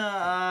kind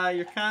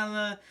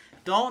of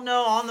don't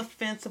know on the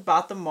fence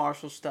about the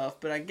Marshall stuff,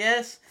 but I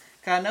guess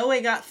I know we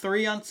got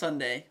 3 on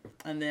Sunday,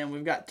 and then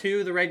we've got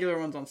 2 of the regular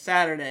ones on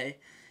Saturday.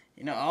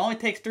 It only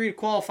takes 3 to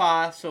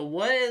qualify. So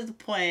what is the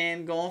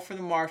plan going for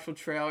the Marshall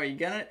Trail? Are you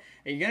gonna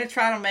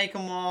try to make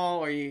them all,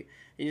 or are you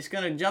just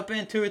gonna jump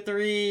in 2 or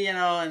 3,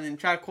 and then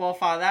try to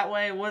qualify that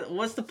way?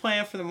 What's the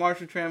plan for the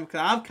Marshall Trail? Because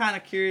I'm kind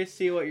of curious to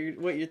see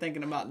what you're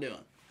thinking about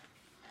doing.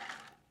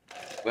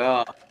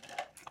 Well, I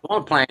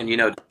want to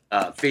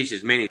plan, fish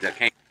as many as I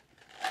can.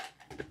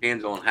 It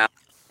depends on how,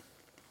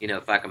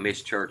 if I can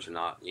miss church or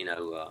not.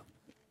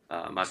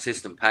 My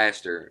assistant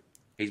pastor,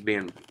 he's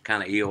been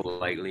kind of ill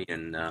lately,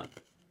 and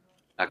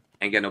I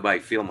ain't got nobody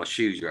to fill my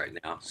shoes right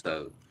now.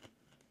 So,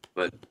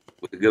 but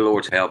with the good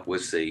Lord's help, we'll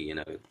see.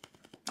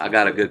 I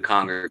got a good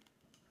congregation.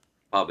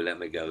 Probably let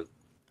me go.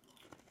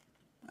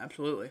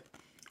 Absolutely,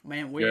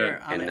 man.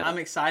 I'm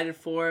excited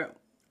for it.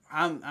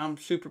 I'm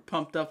super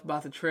pumped up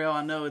about the trail.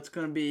 I know it's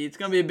gonna be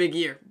a big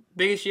year,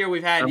 biggest year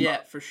we've had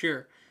yet for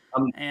sure.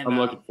 I'm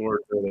looking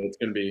forward to it. It's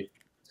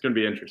gonna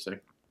be interesting.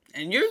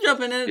 And you're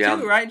jumping in it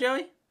too, right,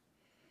 Joey?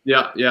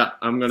 Yeah.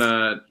 I'm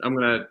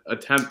gonna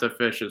attempt to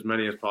fish as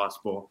many as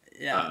possible.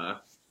 Yeah.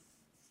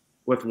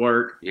 With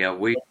work. Yeah,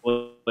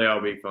 hopefully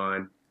I'll be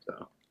fine.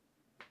 So.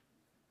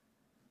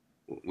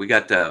 We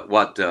got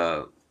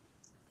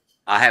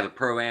I have a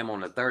pro-am on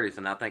the 30th,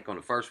 and I think on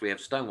the 1st we have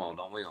Stonewall,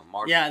 don't we, on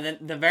March? Yeah,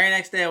 the very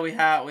next day we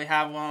have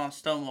one on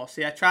Stonewall.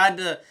 See, I tried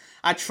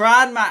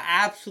my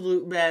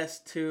absolute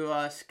best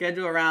to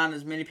schedule around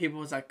as many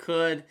people as I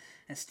could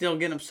and still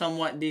get them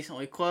somewhat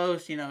decently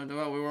close. We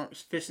weren't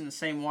fishing the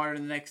same water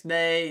the next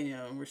day.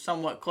 We're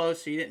somewhat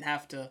close, so you didn't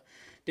have to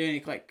do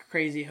any like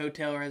crazy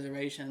hotel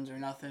reservations or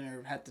nothing,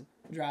 or have to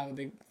drive a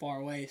big far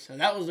away. So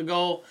that was the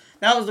goal.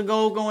 That was the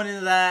goal going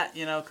into that.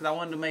 Because I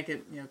wanted to make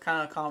it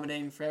kind of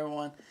accommodating for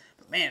everyone.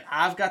 Man,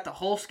 I've got the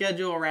whole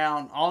schedule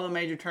around all the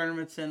major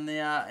tournaments in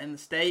the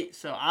state,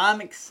 so I'm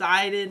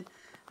excited.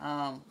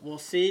 We'll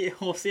see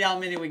how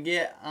many we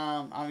get.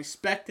 I'm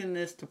expecting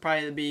this to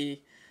probably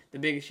be the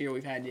biggest year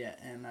we've had yet,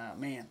 and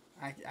man,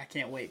 I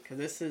can't wait because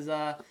this is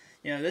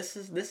this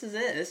is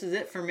it. This is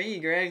it for me,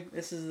 Greg.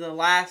 This is the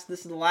last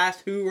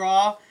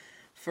hoorah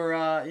for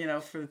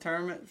for the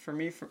tournament for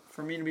me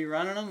to be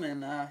running them,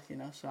 and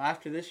so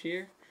after this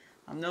year.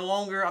 I'm no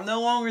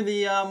longer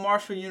the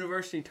Marshall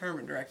University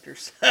tournament director,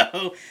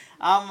 so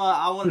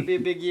I want to be a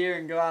big year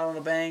and go out on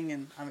a bang,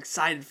 and I'm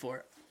excited for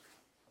it.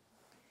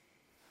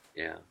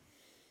 Yeah,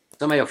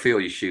 somebody will fill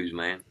your shoes,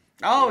 man.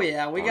 Oh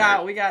yeah, we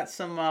got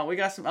some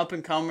up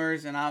and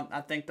comers, and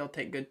I think they'll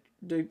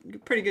do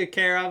pretty good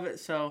care of it.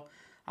 So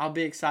I'll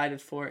be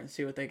excited for it and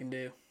see what they can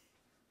do.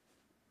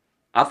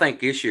 I think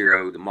this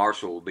year, the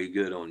Marshall will be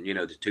good on the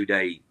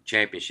 2-day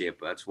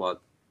championship.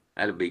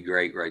 That'll be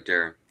great right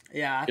there.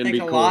 Yeah, I think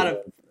a lot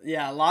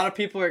of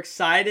people are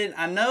excited.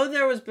 I know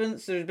there's been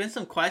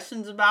some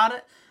questions about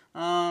it. So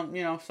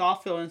I'll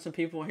fill in some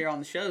people here on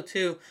the show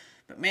too.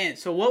 But man,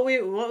 so what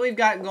we've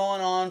got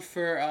going on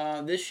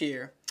for this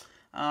year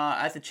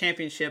at the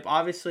championship.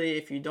 Obviously,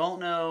 if you don't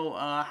know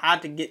how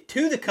to get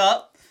to the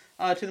cup,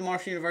 to the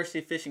Marshall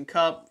University Fishing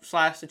Cup /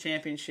 the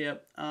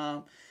championship,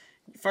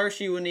 first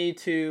you will need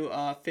to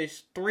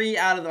fish 3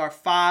 out of our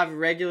 5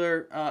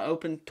 regular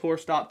open tour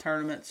stop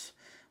tournaments.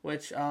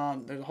 Which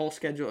there's a whole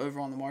schedule over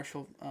on the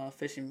Marshall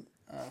Fishing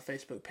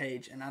Facebook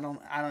page, and I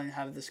don't even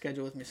have the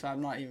schedule with me, so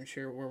I'm not even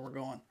sure where we're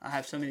going. I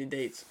have so many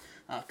dates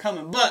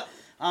coming, but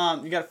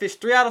you got to fish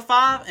 3 out of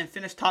 5 and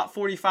finish top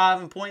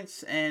 45 in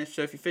points. And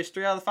so if you fish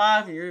 3 out of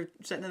 5 and you're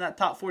sitting in that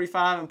top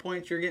 45 in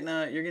points, you're getting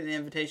an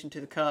invitation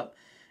to the Cup.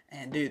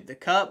 And dude, the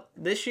Cup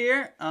this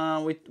year,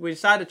 we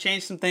decided to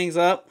change some things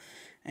up,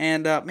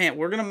 and man,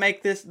 we're gonna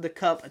make the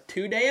Cup a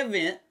 2-day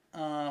event.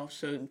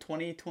 So in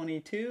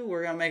 2022,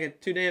 we're going to make a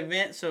 2-day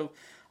event. So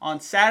on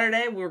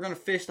Saturday, we're going to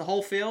fish the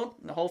whole field.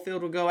 The whole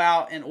field will go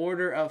out in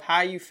order of how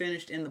you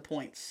finished in the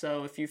points.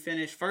 So if you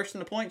finish first in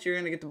the points, you're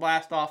going to get the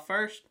blast off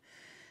first.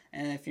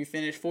 And if you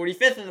finish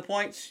 45th in the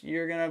points,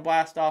 you're going to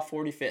blast off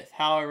 45th.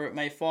 However it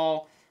may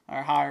fall,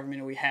 or however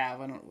many we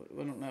have. I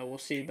don't know. We'll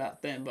see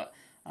about then. But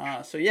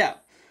so yeah.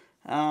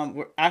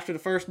 After the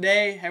first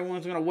day,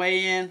 everyone's going to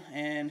weigh in,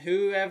 and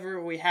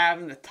whoever we have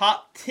in the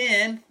top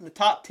 10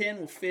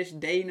 will fish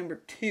day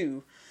number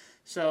 2.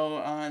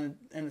 So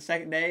in the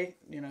second day,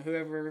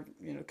 whoever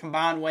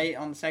combined weight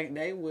on the second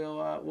day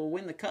will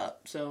win the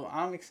cup. So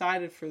I'm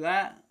excited for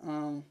that.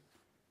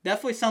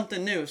 Definitely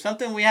something new,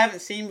 something we haven't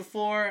seen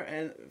before.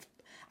 And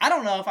I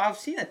don't know if I've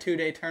seen a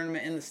 2-day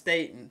tournament in the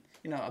state and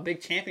a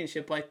big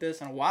championship like this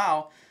in a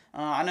while.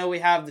 I know we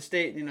have the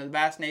state, the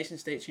Bass Nation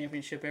State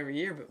Championship every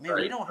year, but man,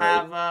 we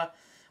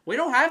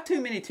don't have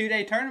too many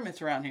 2-day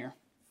tournaments around here.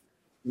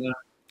 Yeah,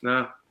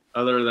 no.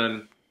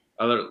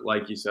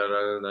 Like you said,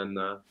 other than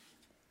the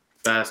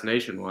Bass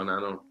Nation one,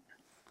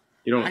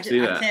 you don't see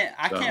that.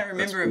 I can't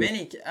remember of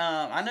any.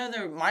 I know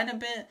there might have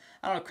been.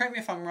 I don't know. Correct me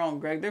if I'm wrong,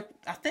 Greg.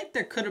 I think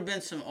there could have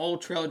been some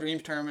old Trail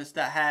Dreams tournaments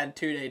that had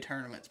 2-day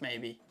tournaments,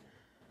 maybe.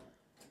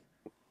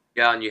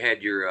 Yeah, and you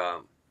had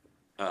your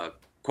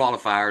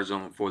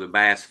qualifiers for the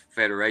Bass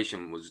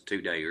Federation was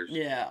 2-dayers.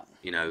 Yeah.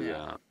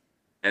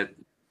 That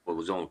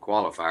was on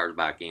qualifiers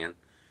back in.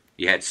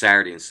 You had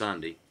Saturday and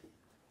Sunday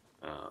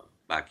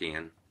back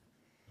in.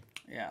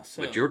 Yeah.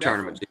 So but your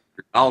tournaments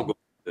all go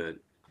good.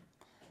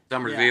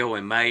 Summersville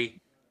in May.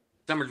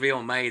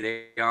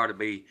 They ought to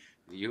be.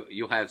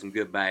 You'll have some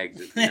good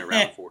bags around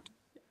the 14th.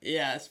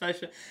 Yeah,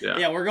 especially.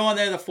 Yeah, we're going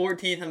there the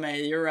 14th of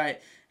May. You're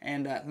right.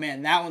 And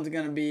man, that one's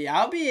gonna be.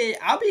 I'll be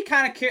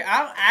kind of curious.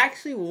 I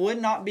actually would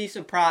not be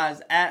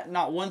surprised at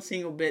not one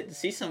single bit to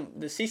see some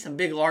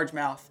big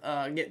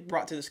largemouth get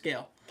brought to the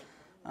scale.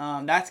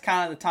 That's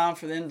kind of the time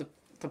for them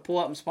to pull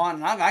up and spawn.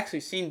 And I've actually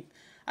seen.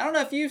 I don't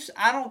know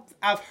if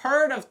I've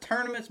heard of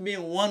tournaments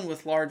being won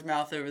with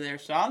largemouth over there.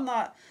 So I'm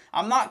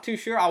not too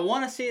sure. I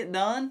want to see it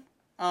done,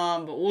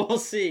 but we'll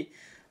see.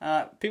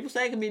 People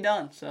say it can be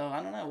done, so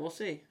I don't know. We'll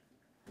see.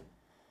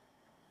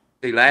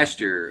 See, last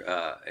year,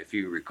 if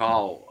you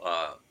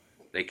recall,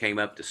 they came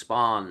up to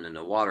spawn and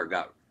the water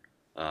got,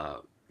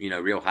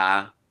 real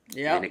high.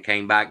 Yeah. And it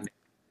came back.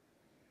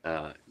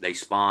 They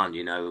spawned,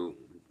 and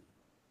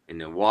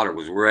the water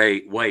was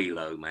way, way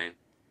low, man.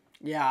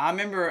 Yeah, I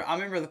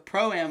remember the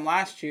Pro-Am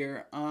last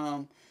year.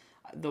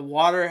 The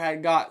water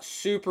had got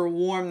super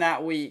warm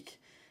that week,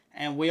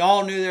 and we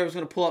all knew they was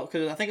going to pull up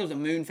because I think it was a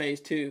moon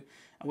phase too.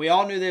 And we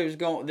all knew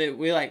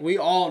we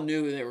all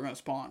knew they were going to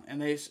spawn,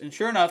 and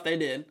sure enough they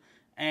did.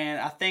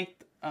 And I think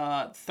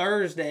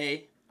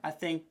Thursday,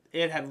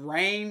 it had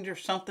rained or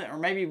something, or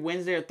maybe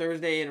Wednesday or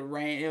Thursday it had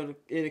rained.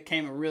 It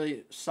came a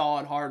really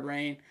solid hard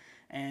rain,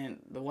 and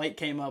the lake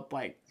came up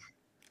like,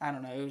 I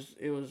don't know.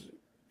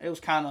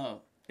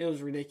 It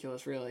was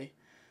ridiculous, really.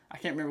 I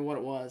can't remember what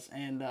it was,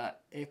 and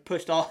it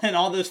pushed all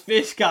those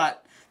fish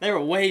they were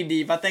way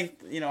deep. I think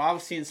I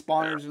was seeing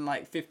spawners in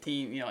like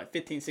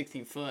 15,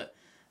 16 foot.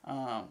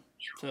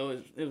 So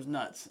it was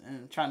nuts,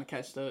 and trying to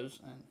catch those.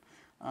 And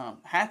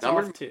hats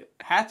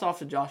off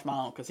to Josh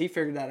Milam because he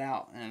figured that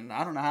out, and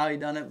I don't know how he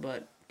done it,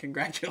 but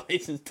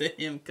congratulations to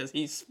him because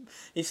he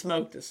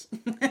smoked us.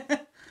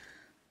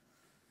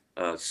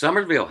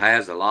 Summersville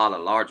has a lot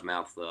of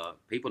largemouth.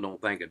 People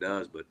don't think it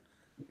does, but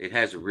it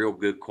has a real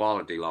good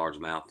quality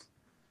largemouth.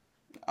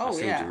 Oh,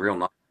 yeah. Seems real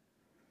nice.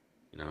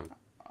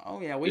 Oh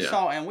yeah, we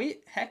saw, and we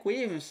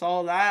even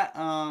saw that.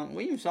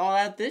 We even saw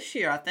that this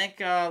year. I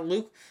think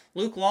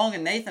Luke Long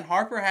and Nathan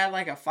Harper had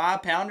like a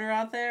 5-pounder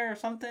out there or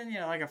something.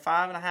 Like a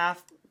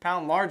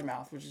 5.5-pound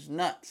largemouth, which is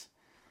nuts.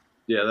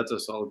 Yeah, that's a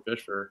solid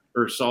fish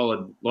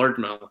solid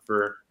largemouth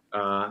for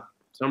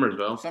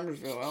Summersville.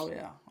 Oh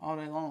yeah, all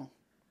day long.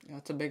 Yeah,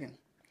 it's a big one.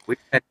 We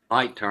had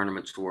night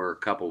tournaments where a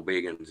couple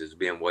big ones is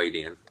being weighed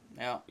in.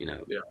 Yeah.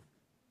 Yeah.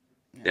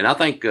 And I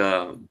think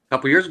a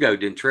couple years ago,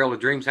 didn't Trail of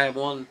Dreams have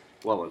one?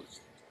 What was it,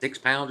 6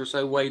 pounds or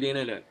so weighed in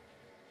it?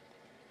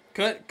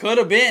 Could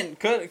have been.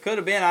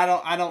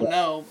 I don't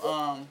know.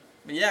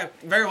 But yeah,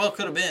 very well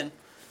could have been.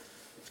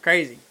 It's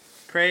crazy.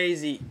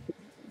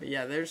 But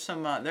yeah, there's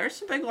some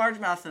big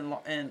largemouth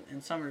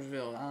in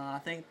Summersville. I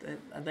think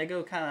that they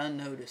go kind of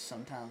unnoticed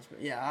sometimes.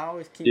 But yeah, I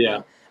always keep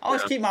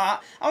my eye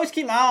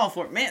on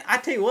for it. Man, I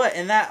tell you what,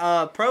 in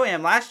that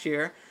Pro-Am last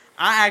year,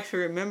 I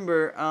actually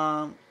remember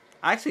I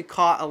actually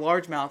caught a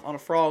largemouth on a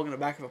frog in the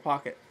back of a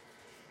pocket.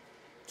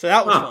 So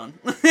that was fun.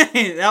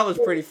 That was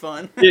pretty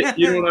fun.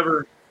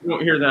 You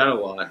won't hear that a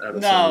lot.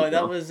 No,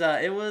 that was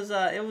it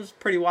was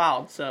pretty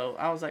wild. So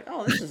I was like,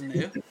 oh, this is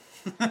new.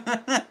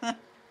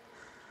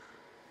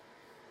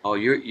 Oh,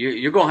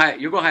 you're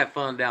gonna have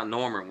fun down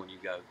Norman when you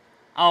go.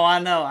 Oh, I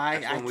know.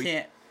 I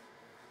can't.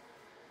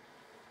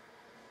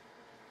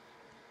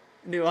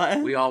 Do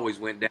I? We always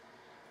went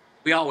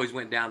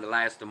down the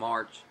last of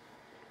March,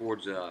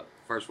 towards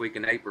first week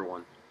in April.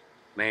 One,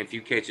 man, if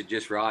you catch it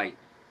just right,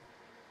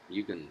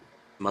 you can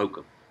smoke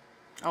them.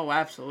 Oh,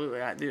 absolutely,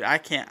 dude. I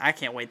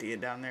can't wait to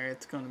get down there.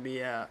 It's gonna be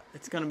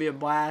a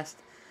blast.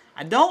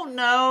 I don't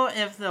know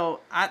if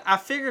I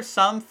figure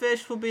some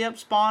fish will be up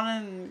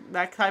spawning,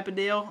 that type of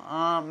deal.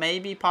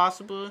 Maybe,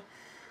 possibly.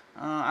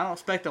 I don't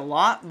expect a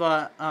lot,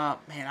 but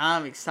man,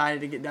 I'm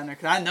excited to get down there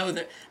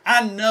because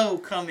I know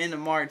come into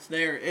March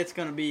it's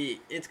gonna be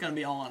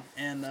on,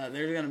 and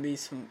there's gonna be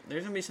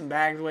some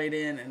bags weighed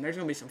in, and there's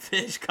gonna be some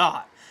fish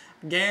caught.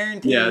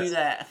 Guarantee you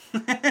that.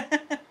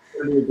 It's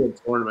gonna be a good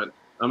tournament.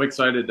 I'm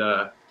excited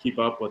to keep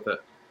up with it.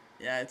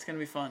 Yeah, it's gonna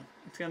be fun.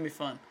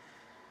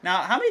 Now,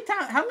 how many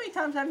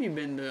times have you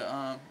been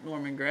to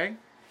Norman, Greg?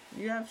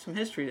 You have some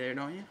history there,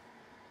 don't you?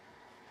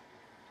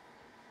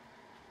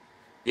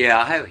 Yeah,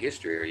 I have a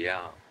history here.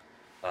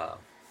 Yeah,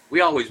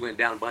 we always went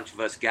down. A bunch of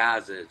us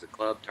guys as a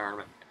club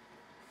tournament.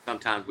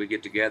 Sometimes we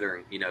get together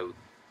and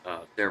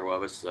several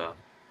of us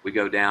we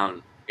go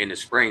down in the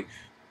spring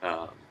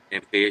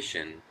and fish,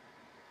 and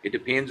it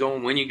depends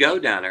on when you go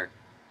down there.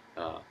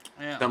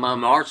 Yeah. Some of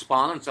them are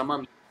spawning, some of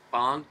them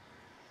spawn.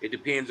 It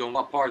depends on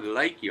what part of the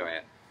lake you're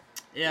at.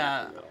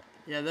 Yeah.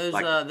 Yeah,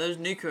 those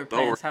nuclear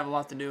plants have a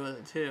lot to do with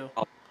it too.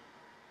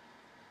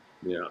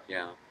 Yeah.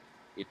 Yeah.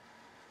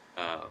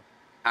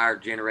 Higher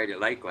generated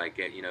lake like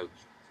that,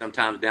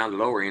 sometimes down the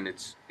lower end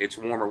it's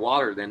warmer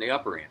water than the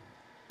upper end.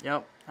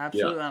 Yep,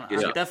 absolutely.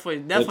 Yeah. I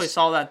definitely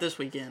saw that this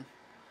weekend.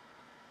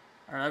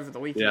 Or over the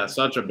weekend. Yeah,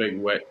 such a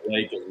big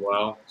lake as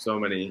well. So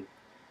many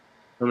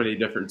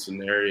different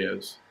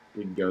scenarios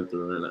you can go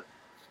through in it.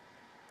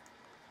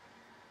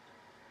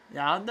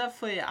 Yeah, I'll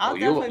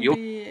definitely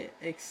be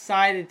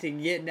excited to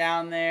get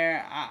down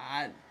there.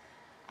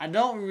 I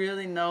don't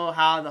really know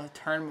how the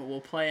tournament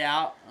will play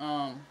out.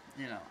 I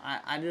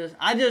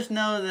just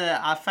know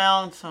that I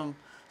found some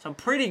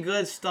pretty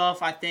good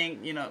stuff. I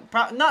think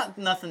not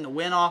nothing to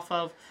win off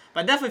of,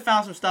 but I definitely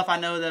found some stuff I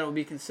know that will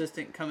be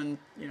consistent coming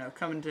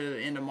to the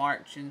end of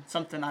March, and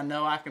something I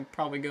know I can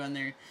probably go in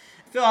there,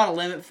 fill out a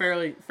limit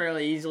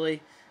fairly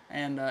easily.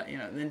 And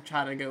then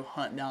try to go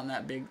hunt down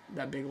that big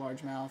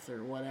largemouth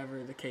or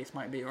whatever the case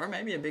might be, or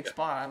maybe a big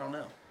spot. I don't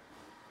know.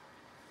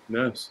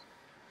 Nice.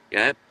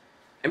 Yeah,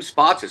 them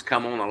spots has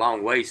come on a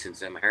long way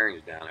since them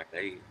herrings down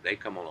there. They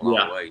come on a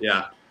long way.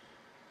 Yeah.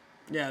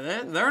 Yeah,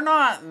 they're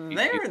not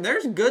there.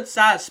 There's good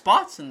sized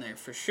spots in there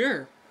for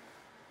sure.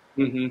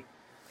 Mhm.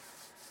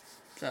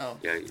 So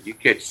yeah, you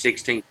catch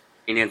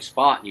 16-inch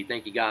spot and you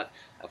think you got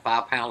a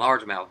 5-pound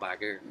largemouth back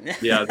here.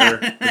 Yeah,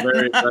 they're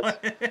very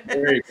aggressive.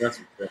 Very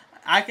aggressive.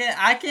 I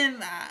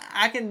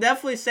can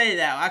definitely say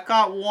that. I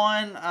caught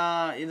one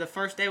the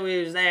first day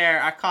we was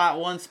there. I caught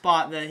one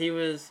spot that he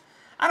was,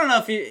 I don't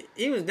know if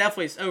he was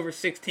definitely over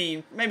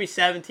 16, maybe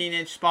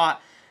 17-inch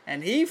spot,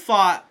 and he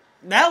fought.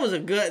 I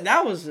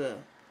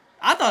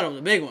thought it was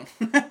a big one.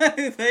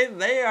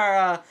 they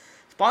are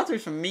spots are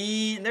some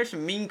mean. They're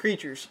some mean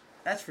creatures.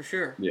 That's for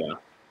sure. Yeah.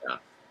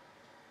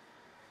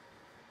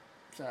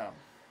 So,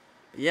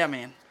 yeah,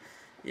 man.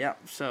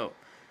 Yep. So.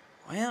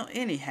 Well,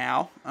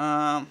 anyhow,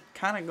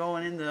 kind of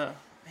going into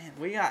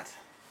we got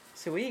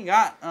too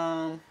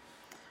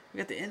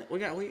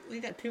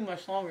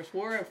much longer. So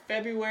we're in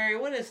February.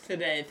 What is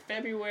today? It's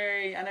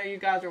February. I know you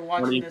guys are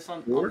watching this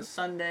on a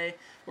Sunday.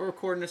 We're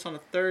recording this on a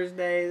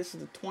Thursday. This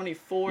is the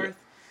 24th. Yeah.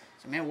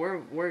 So man,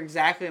 we're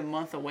exactly a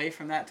month away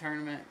from that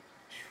tournament,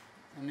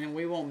 and then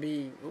we'll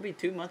be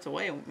 2 months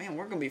away. Man,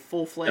 we're gonna be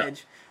full fledged.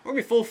 Yeah. We're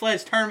gonna be full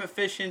fledged tournament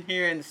fishing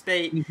here in the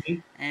state. Mm-hmm.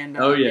 And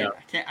man,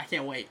 I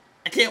can't wait.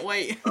 I can't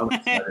wait. I'm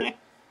excited.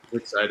 I'm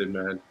excited,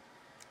 man.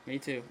 Me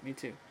too.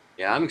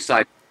 Yeah, I'm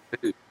excited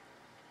too.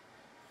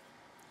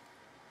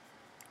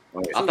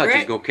 Oh, I thought you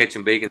was going to catch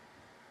some big.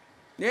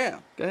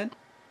 Yeah, go ahead.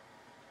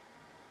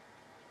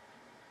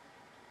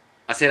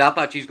 I said I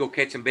thought you was going to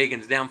catch some big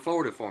ones down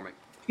Florida for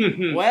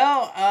me.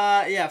 Well,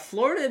 yeah,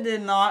 Florida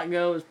did not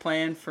go as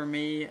planned for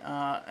me.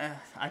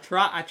 I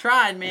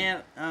tried,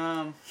 man.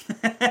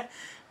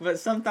 But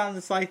sometimes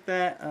it's like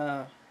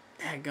that.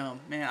 Dadgum,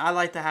 man,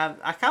 I kind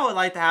of would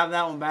like to have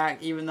that one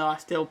back, even though I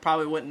still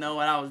probably wouldn't know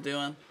what I was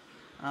doing.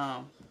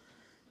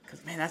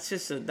 Cause man,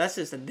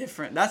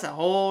 that's a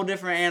whole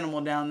different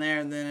animal down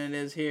there than it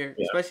is here.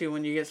 Yeah. Especially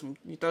when you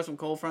throw some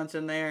cold fronts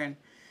in there and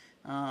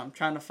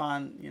trying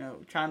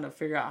to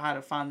figure out how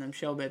to find them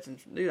shell bits. And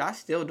dude, I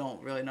still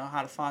don't really know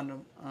how to find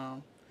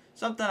them.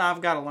 Something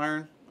I've got to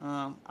learn.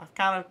 I've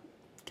kind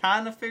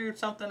of figured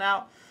something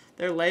out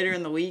there later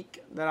in the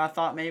week that I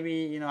thought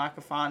maybe I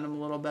could find them a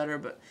little better,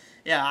 but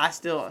yeah, I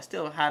still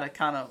had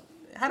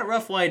a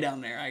rough way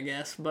down there, I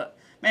guess. But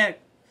man,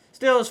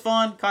 still was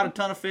fun. Caught a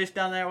ton of fish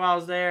down there while I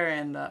was there,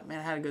 and man,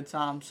 I had a good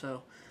time.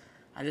 So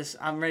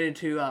I'm ready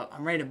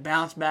to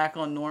bounce back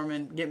on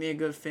Norman, get me a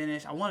good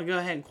finish. I want to go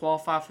ahead and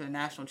qualify for the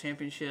national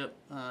championship,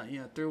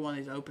 through one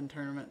of these open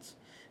tournaments.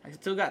 I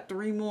still got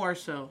 3 more,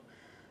 so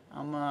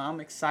I'm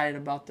excited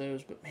about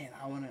those. But man,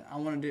 I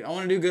want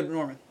to do good at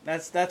Norman.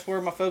 That's where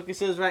my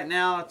focus is right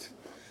now.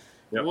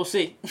 We'll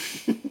see.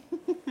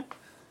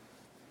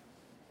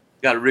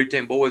 Got to root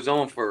them boys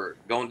on for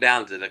going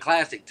down to the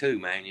Classic too,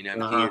 man.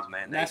 Kids,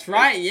 man. That's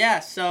right. Yeah.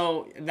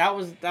 So that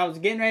was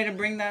getting ready to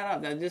bring that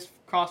up. That just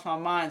crossed my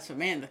mind. So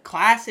man, the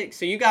Classic.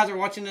 So you guys are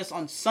watching this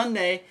on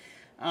Sunday,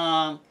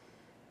 or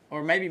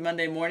maybe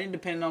Monday morning,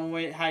 depending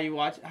on how you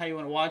want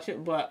to watch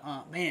it. But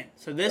man,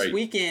 so this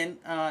weekend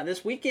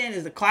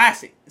is the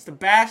Classic. It's the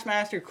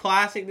Bassmaster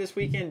Classic this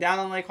weekend down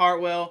on Lake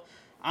Hartwell.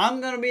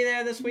 I'm gonna be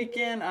there this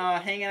weekend,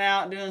 hanging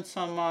out, doing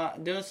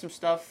some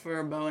stuff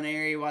for Bow and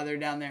Airy while they're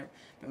down there.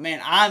 But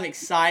man, I'm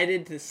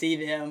excited to see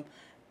them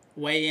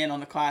weigh in on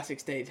the Classic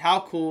stage.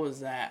 How cool is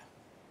that?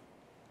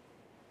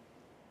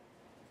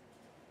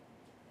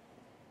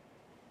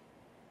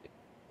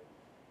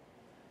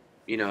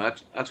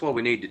 That's what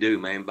we need to do,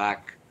 man.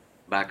 Back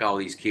back all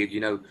these kids.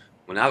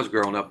 When I was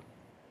growing up,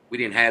 we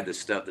didn't have the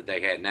stuff that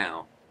they had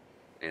now,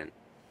 and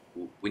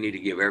we need to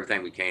give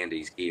everything we can to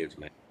these kids,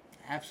 man.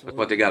 Absolutely. That's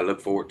what they got to look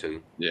forward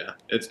to. Yeah,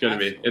 it's gonna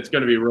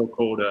be real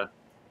cool to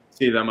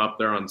see them up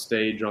there on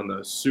stage on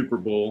the Super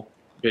Bowl,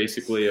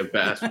 basically of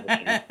bass fishing.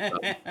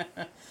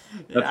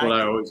 That's what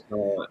I always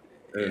call it.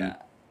 And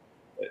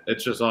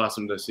it's just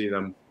awesome to see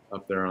them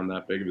up there on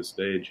that big of a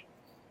stage.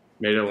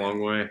 Made it a long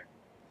way.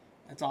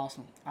 That's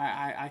awesome.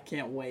 I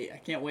can't wait. I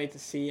can't wait to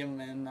see them,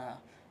 and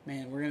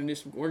man, we're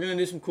gonna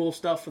do some cool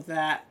stuff with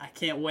that. I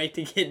can't wait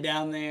to get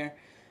down there.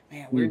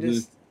 Man, we're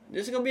just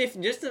gonna be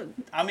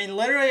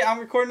literally, I'm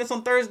recording this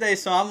on Thursday,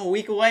 so I'm a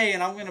week away,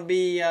 and I'm gonna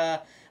be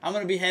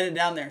headed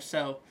down there.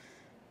 So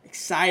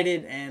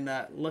excited and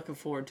looking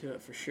forward to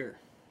it for sure.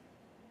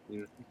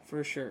 Yeah.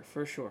 For sure.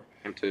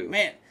 Him too,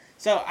 man.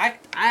 So I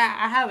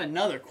have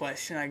another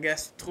question, I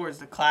guess, towards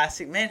the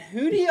Classic. Man,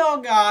 who do y'all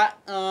got?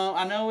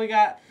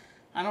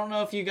 I don't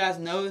know if you guys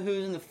know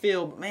who's in the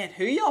field, but man,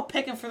 who y'all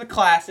picking for the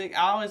Classic?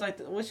 I always like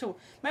to.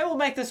 Maybe we'll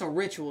make this a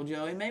ritual,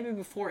 Joey. Maybe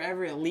before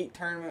every elite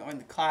tournament or in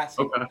the Classic,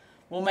 okay.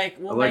 we'll make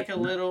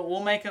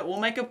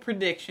a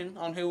prediction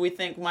on who we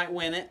think might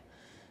win it,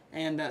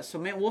 and so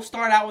man, we'll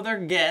start out with our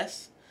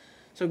guess.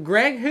 So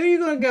Greg, who are you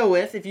going to go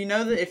with if you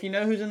know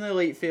who's in the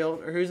elite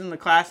field or who's in the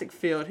Classic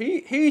field? Who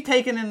you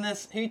taking in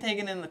this? Who you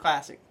taking in the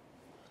Classic?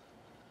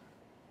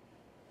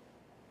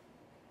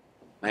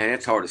 Man,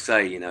 it's hard to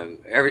say.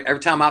 Every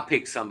time I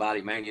pick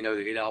somebody, man,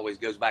 it always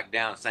goes back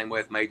down. Same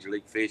way with Major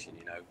League Fishing.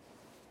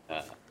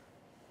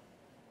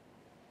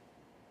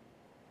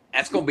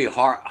 That's going to be a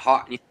hard.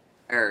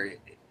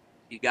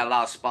 You got a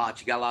lot of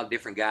spots. You got a lot of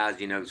different guys.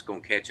 That's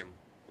going to catch them.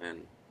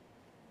 And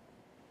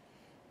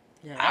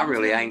yeah, I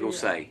really ain't gonna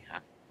say.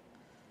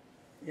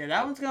 Yeah,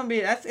 that one's gonna be.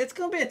 It's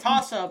gonna be a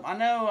toss up. I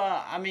know.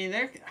 I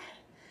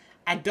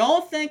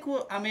don't think.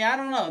 I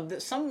don't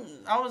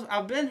know.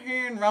 I've been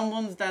hearing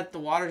rumblings that the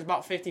water's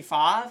about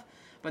 55,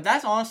 but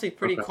that's honestly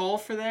pretty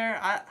cold for there.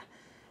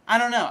 I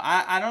don't know.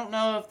 I don't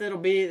know if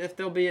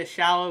there'll be a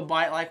shallow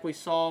bite like we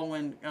saw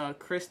when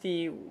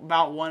Christie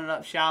about won it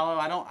up shallow.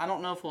 I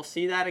don't know if we'll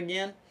see that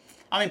again.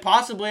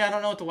 Possibly. I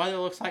don't know what the weather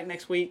looks like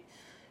next week.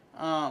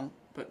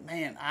 But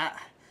man,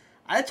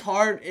 it's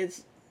hard.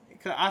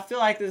 I feel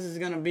like this is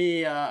going to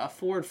be a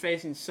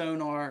forward-facing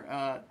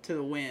sonar to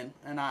the wind,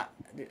 and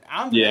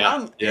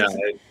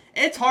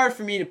it's hard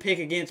for me to pick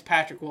against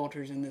Patrick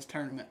Walters in this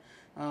tournament,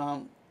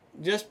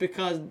 just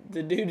because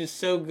the dude is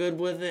so good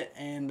with it,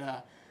 and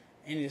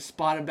he's a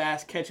spotted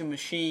bass catching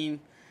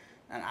machine,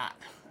 and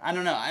I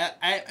don't know.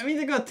 I'm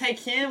either going to take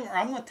him or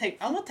I'm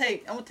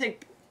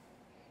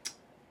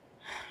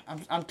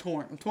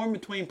torn. I'm torn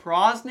between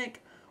Prosnick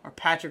or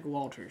Patrick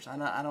Walters.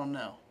 I don't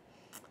know.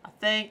 I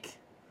think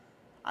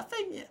I'll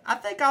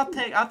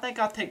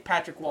take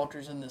Patrick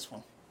Walters in this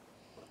one.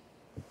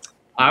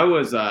 I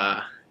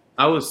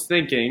was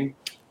thinking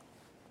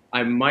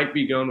I might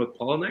be going with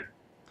Polnick,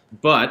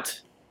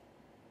 but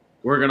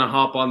we're gonna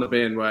hop on the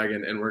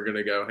bandwagon and we're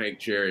gonna go Hank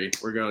Cherry.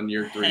 We're going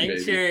year 3, Hank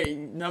baby.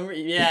 Cherry,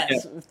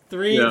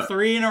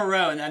 three in a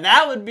row. Now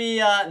that would be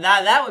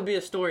that would be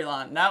a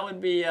storyline. That would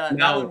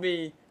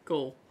be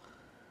cool.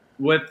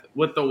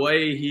 With the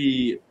way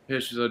he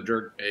fishes a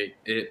jerkbait,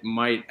 it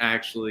might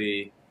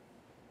actually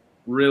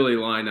really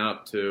line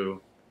up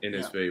in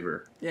his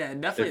favor. Yeah, it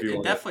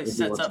definitely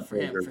sets up for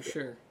him for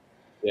sure.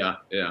 Yeah.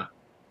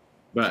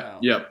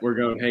 But we're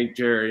going Hank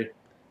Cherry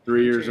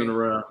 3 years in a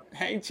row.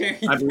 Hank Cherry.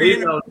 I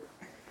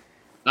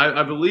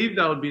believe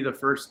that would be the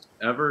first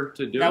ever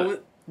to do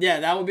it.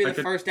 That would be the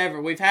first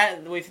ever.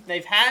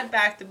 They've had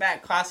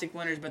back-to-back Classic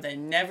winners, but they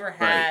never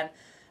had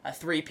a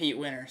three-peat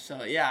winner.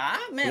 So yeah,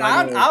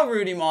 I'll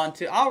root him on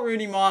too. I'll root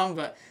him on,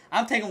 but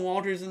I'm taking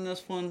Walters in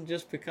this one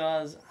just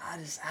because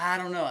I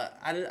don't know.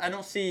 I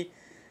don't see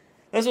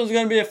this one's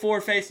going to be a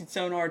forward-facing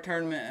sonar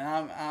tournament,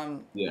 and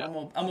I'm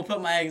gonna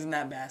put my eggs in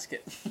that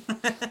basket.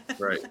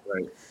 Right.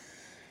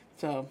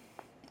 So,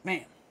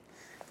 man,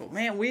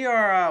 we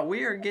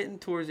are getting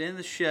towards the end of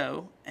the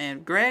show,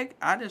 and Greg,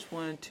 I just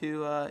wanted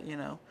to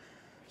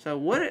so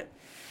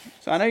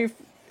I know you're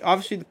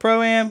obviously the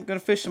Pro-Am going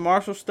to fish some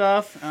Marshall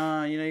stuff.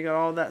 You got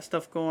all that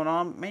stuff going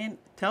on, man.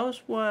 Tell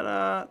us what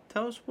else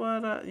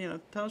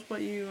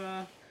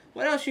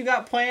you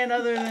got planned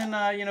other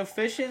than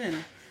fishing,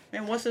 and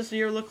man, what's this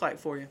year look like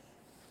for you?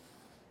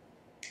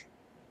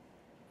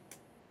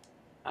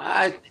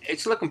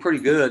 It's looking pretty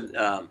good.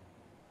 I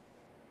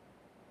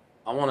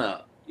want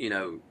to,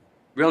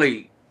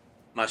 really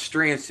my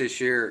strengths this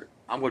year.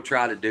 I'm going to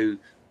try to do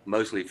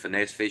mostly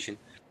finesse fishing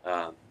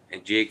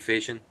and jig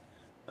fishing.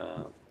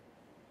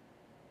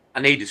 I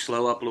need to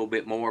slow up a little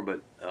bit more,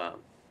 but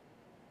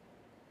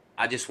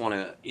I just want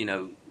to,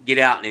 get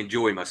out and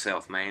enjoy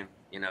myself, man.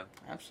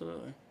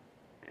 Absolutely.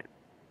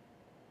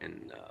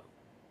 And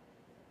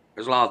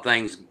there's a lot of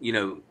things,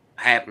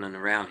 happening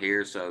around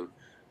here. So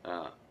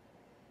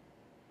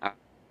I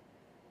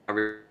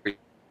really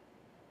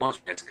want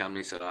that's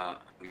company. So I'm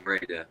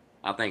ready to,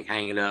 I think,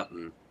 hang it up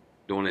and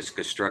doing this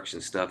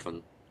construction stuff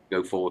and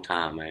go full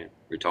time, man.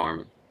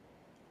 Retirement.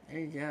 There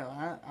you go.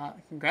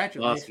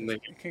 Congratulations. Awesome.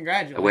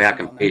 Congratulations The way I on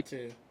compete. that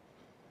too.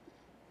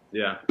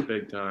 Yeah,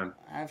 big time.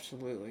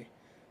 Absolutely.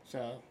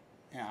 So,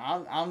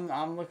 yeah,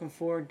 I'm looking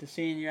forward to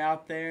seeing you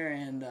out there.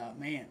 And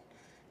man,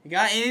 you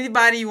got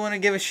anybody you want to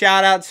give a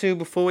shout out to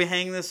before we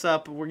hang this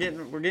up? We're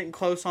getting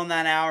close on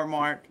that hour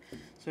mark.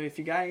 So if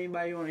you got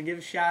anybody you want to give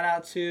a shout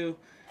out to, you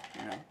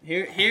know,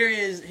 here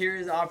is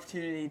the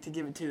opportunity to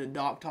give it to the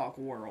Doc Talk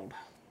world.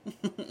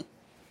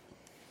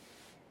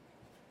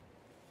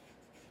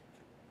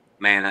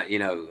 Man,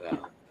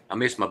 I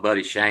miss my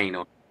buddy Shane.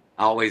 I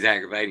always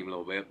aggravate him a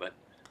little bit, but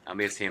I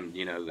miss him.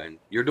 And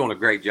you're doing a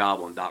great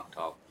job on Doc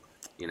Talk.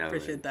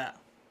 Appreciate that.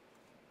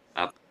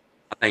 I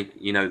think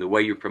the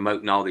way you're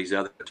promoting all these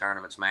other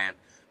tournaments, man.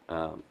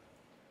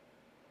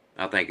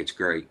 I think it's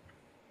great.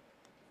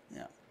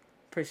 Yeah,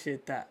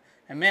 appreciate that.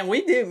 And man,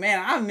 we do.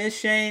 Man, I miss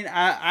Shane.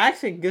 I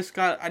actually just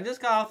got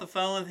off the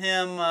phone with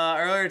him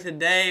earlier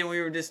today, and we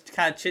were just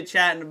kind of chit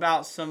chatting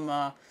about some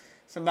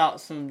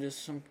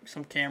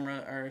camera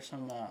or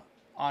some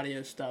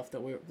audio stuff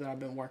that I've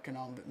been working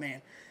on. But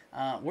man,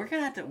 we're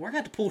gonna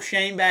have to pull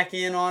Shane back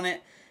in on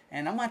it,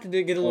 and I'm gonna have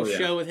to get a little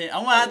show with him.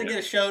 I'm gonna have to get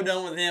a show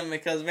done with him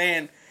because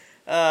man,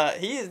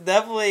 he is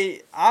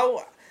definitely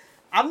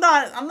I'm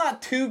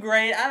not too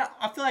great. I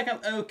feel like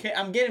I'm okay.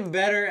 I'm getting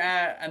better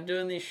at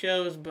doing these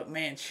shows, but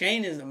man,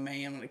 Shane is a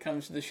man when it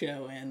comes to the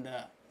show, and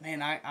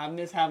man, I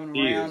miss having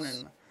him around,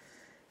 and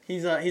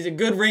he's a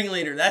good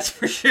ringleader, that's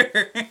for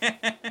sure.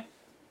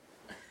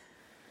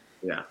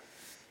 Yeah.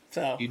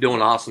 So you're doing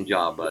an awesome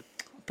job, bud.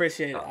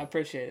 Appreciate it. I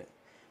appreciate it.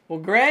 Well,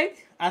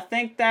 Greg, I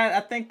think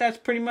that's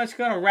pretty much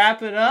gonna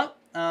wrap it up.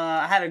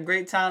 I had a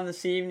great time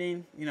this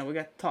evening. We got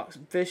to talk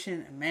some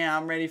fishing, and man,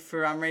 I'm ready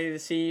to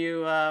see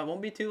you. It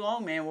won't be too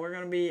long, man. We're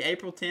gonna be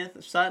April 10th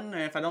at Sutton,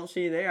 and if I don't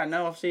see you there, I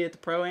know I'll see you at the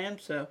Pro-Am.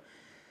 So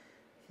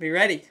be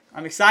ready.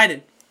 I'm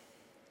excited.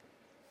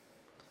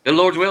 Good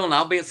Lord's willing,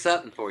 I'll be at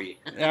Sutton for you.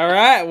 All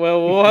right.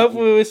 Well,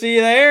 hopefully we'll see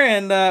you there,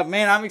 and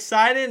man, I'm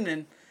excited,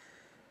 and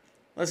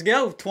let's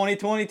go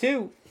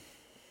 2022.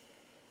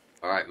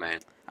 All right, man.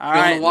 All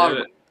right.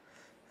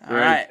 All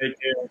right. Take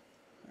care.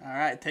 All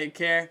right. Take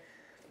care.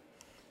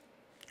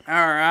 All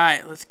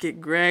right, let's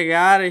get Greg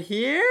out of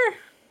here.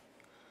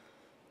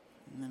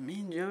 And then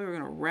me and Joey are going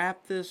to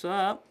wrap this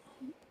up.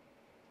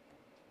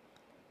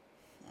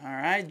 All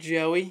right,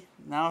 Joey.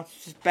 Now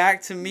it's just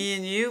back to me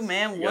and you,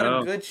 man. What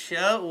a good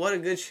show. What a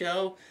good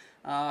show.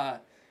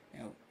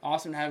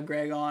 Awesome to have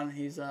Greg on.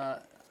 He's me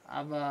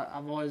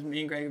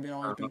and Greg have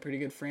always been pretty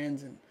good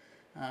friends, and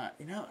I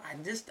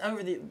just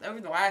over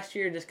the last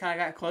year just kind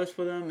of got close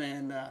with him,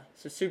 and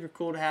it's just super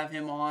cool to have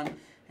him on.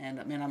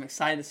 And, man, I'm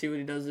excited to see what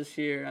he does this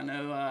year. I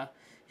know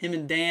him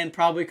and Dan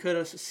probably could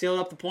have sealed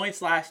up the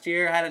points last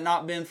year had it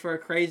not been for a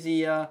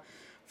crazy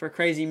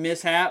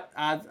mishap.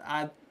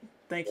 I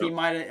think he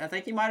might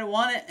have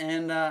won it,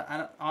 and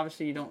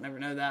obviously you don't never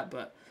know that,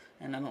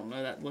 and I don't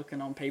know that looking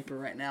on paper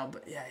right now.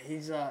 But yeah,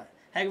 he's a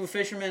heck of a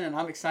fisherman, and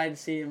I'm excited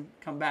to see him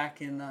come back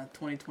in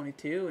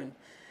 2022. And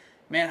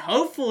man,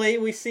 hopefully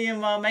we see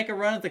him make a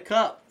run at the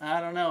Cup. I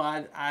don't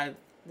know.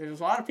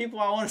 There's a lot of people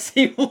I want to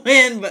see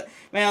win, but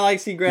man, I like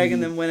to see Greg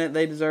and them win it.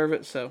 They deserve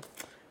it, so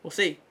we'll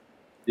see.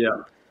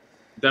 Yeah,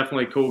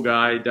 definitely cool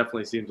guy.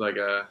 Definitely seems like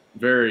a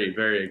very,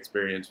 very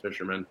experienced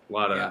fisherman. A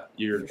lot of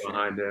years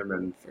behind him,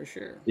 and for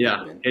sure.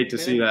 Yeah, hate to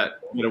see that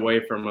get away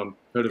from him.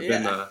 Could have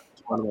been a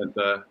tournament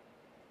to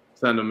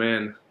send him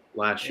in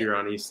last year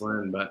on East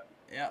Lynn, but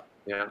yeah.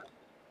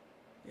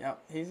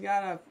 He's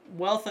got a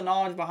wealth of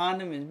knowledge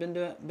behind him. He's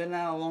been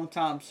out a long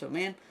time, so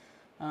man.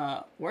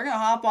 We're gonna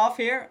hop off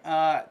here.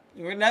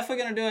 We're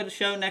definitely gonna do a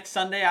show next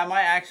Sunday. We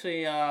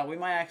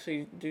might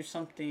actually do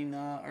something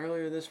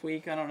earlier this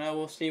week. I don't know.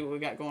 We'll see what we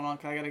got going on.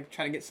 'Cause I gotta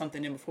try to get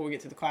something in before we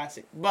get to the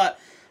Classic. But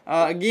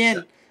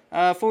again,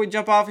 before we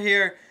jump off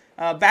here,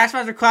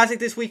 Bassmaster Classic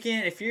this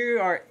weekend. If you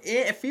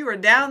are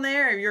down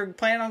there, if you're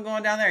planning on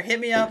going down there, hit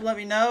me up. Let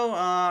me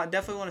know.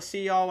 Definitely want to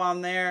see y'all while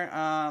I'm there.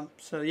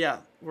 So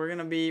yeah, we're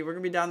gonna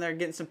be down there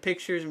getting some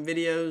pictures and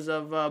videos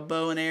of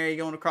Bo and Ari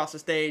going across the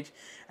stage,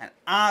 and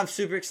I'm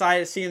super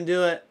excited to see him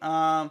do it.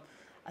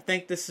 I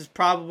think this is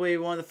probably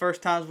one of the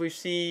first times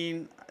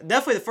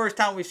definitely the first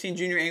time we've seen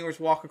junior anglers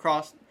walk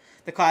across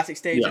the Classic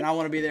stage, and I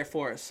want to be there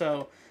for it.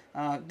 So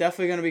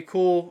definitely gonna be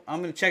cool.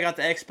 I'm gonna check out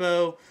the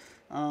expo.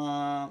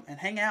 And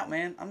hang out,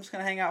 man. I'm just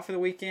gonna hang out for the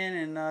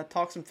weekend and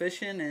talk some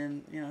fishing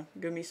and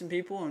go meet some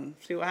people and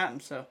see what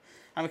happens. So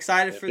I'm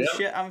excited for the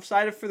shit. I'm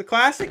excited for the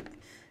Classic,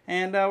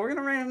 and we're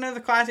gonna run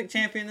another Classic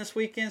champion this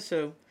weekend.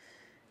 So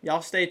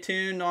y'all stay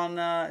tuned over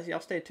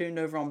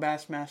on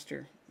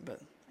Bassmaster. But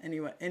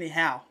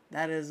anyhow,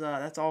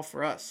 that's all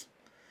for us.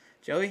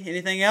 Joey,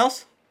 anything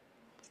else?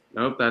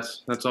 Nope,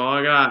 that's all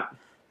I got.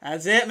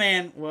 That's it,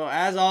 man. Well,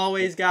 as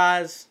always,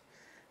 guys.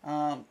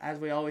 As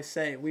we always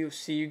say, we will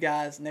see you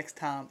guys next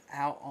time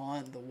out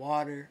on the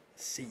water.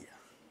 See ya.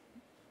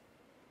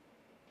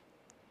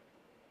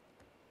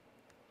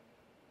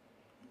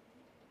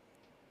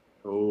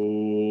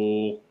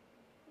 Oh.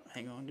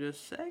 Hang on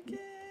just a second.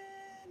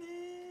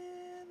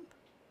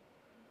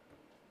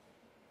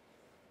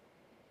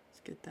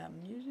 get that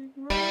music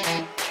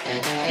right.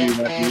 Cue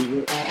that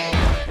music.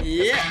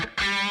 Yeah.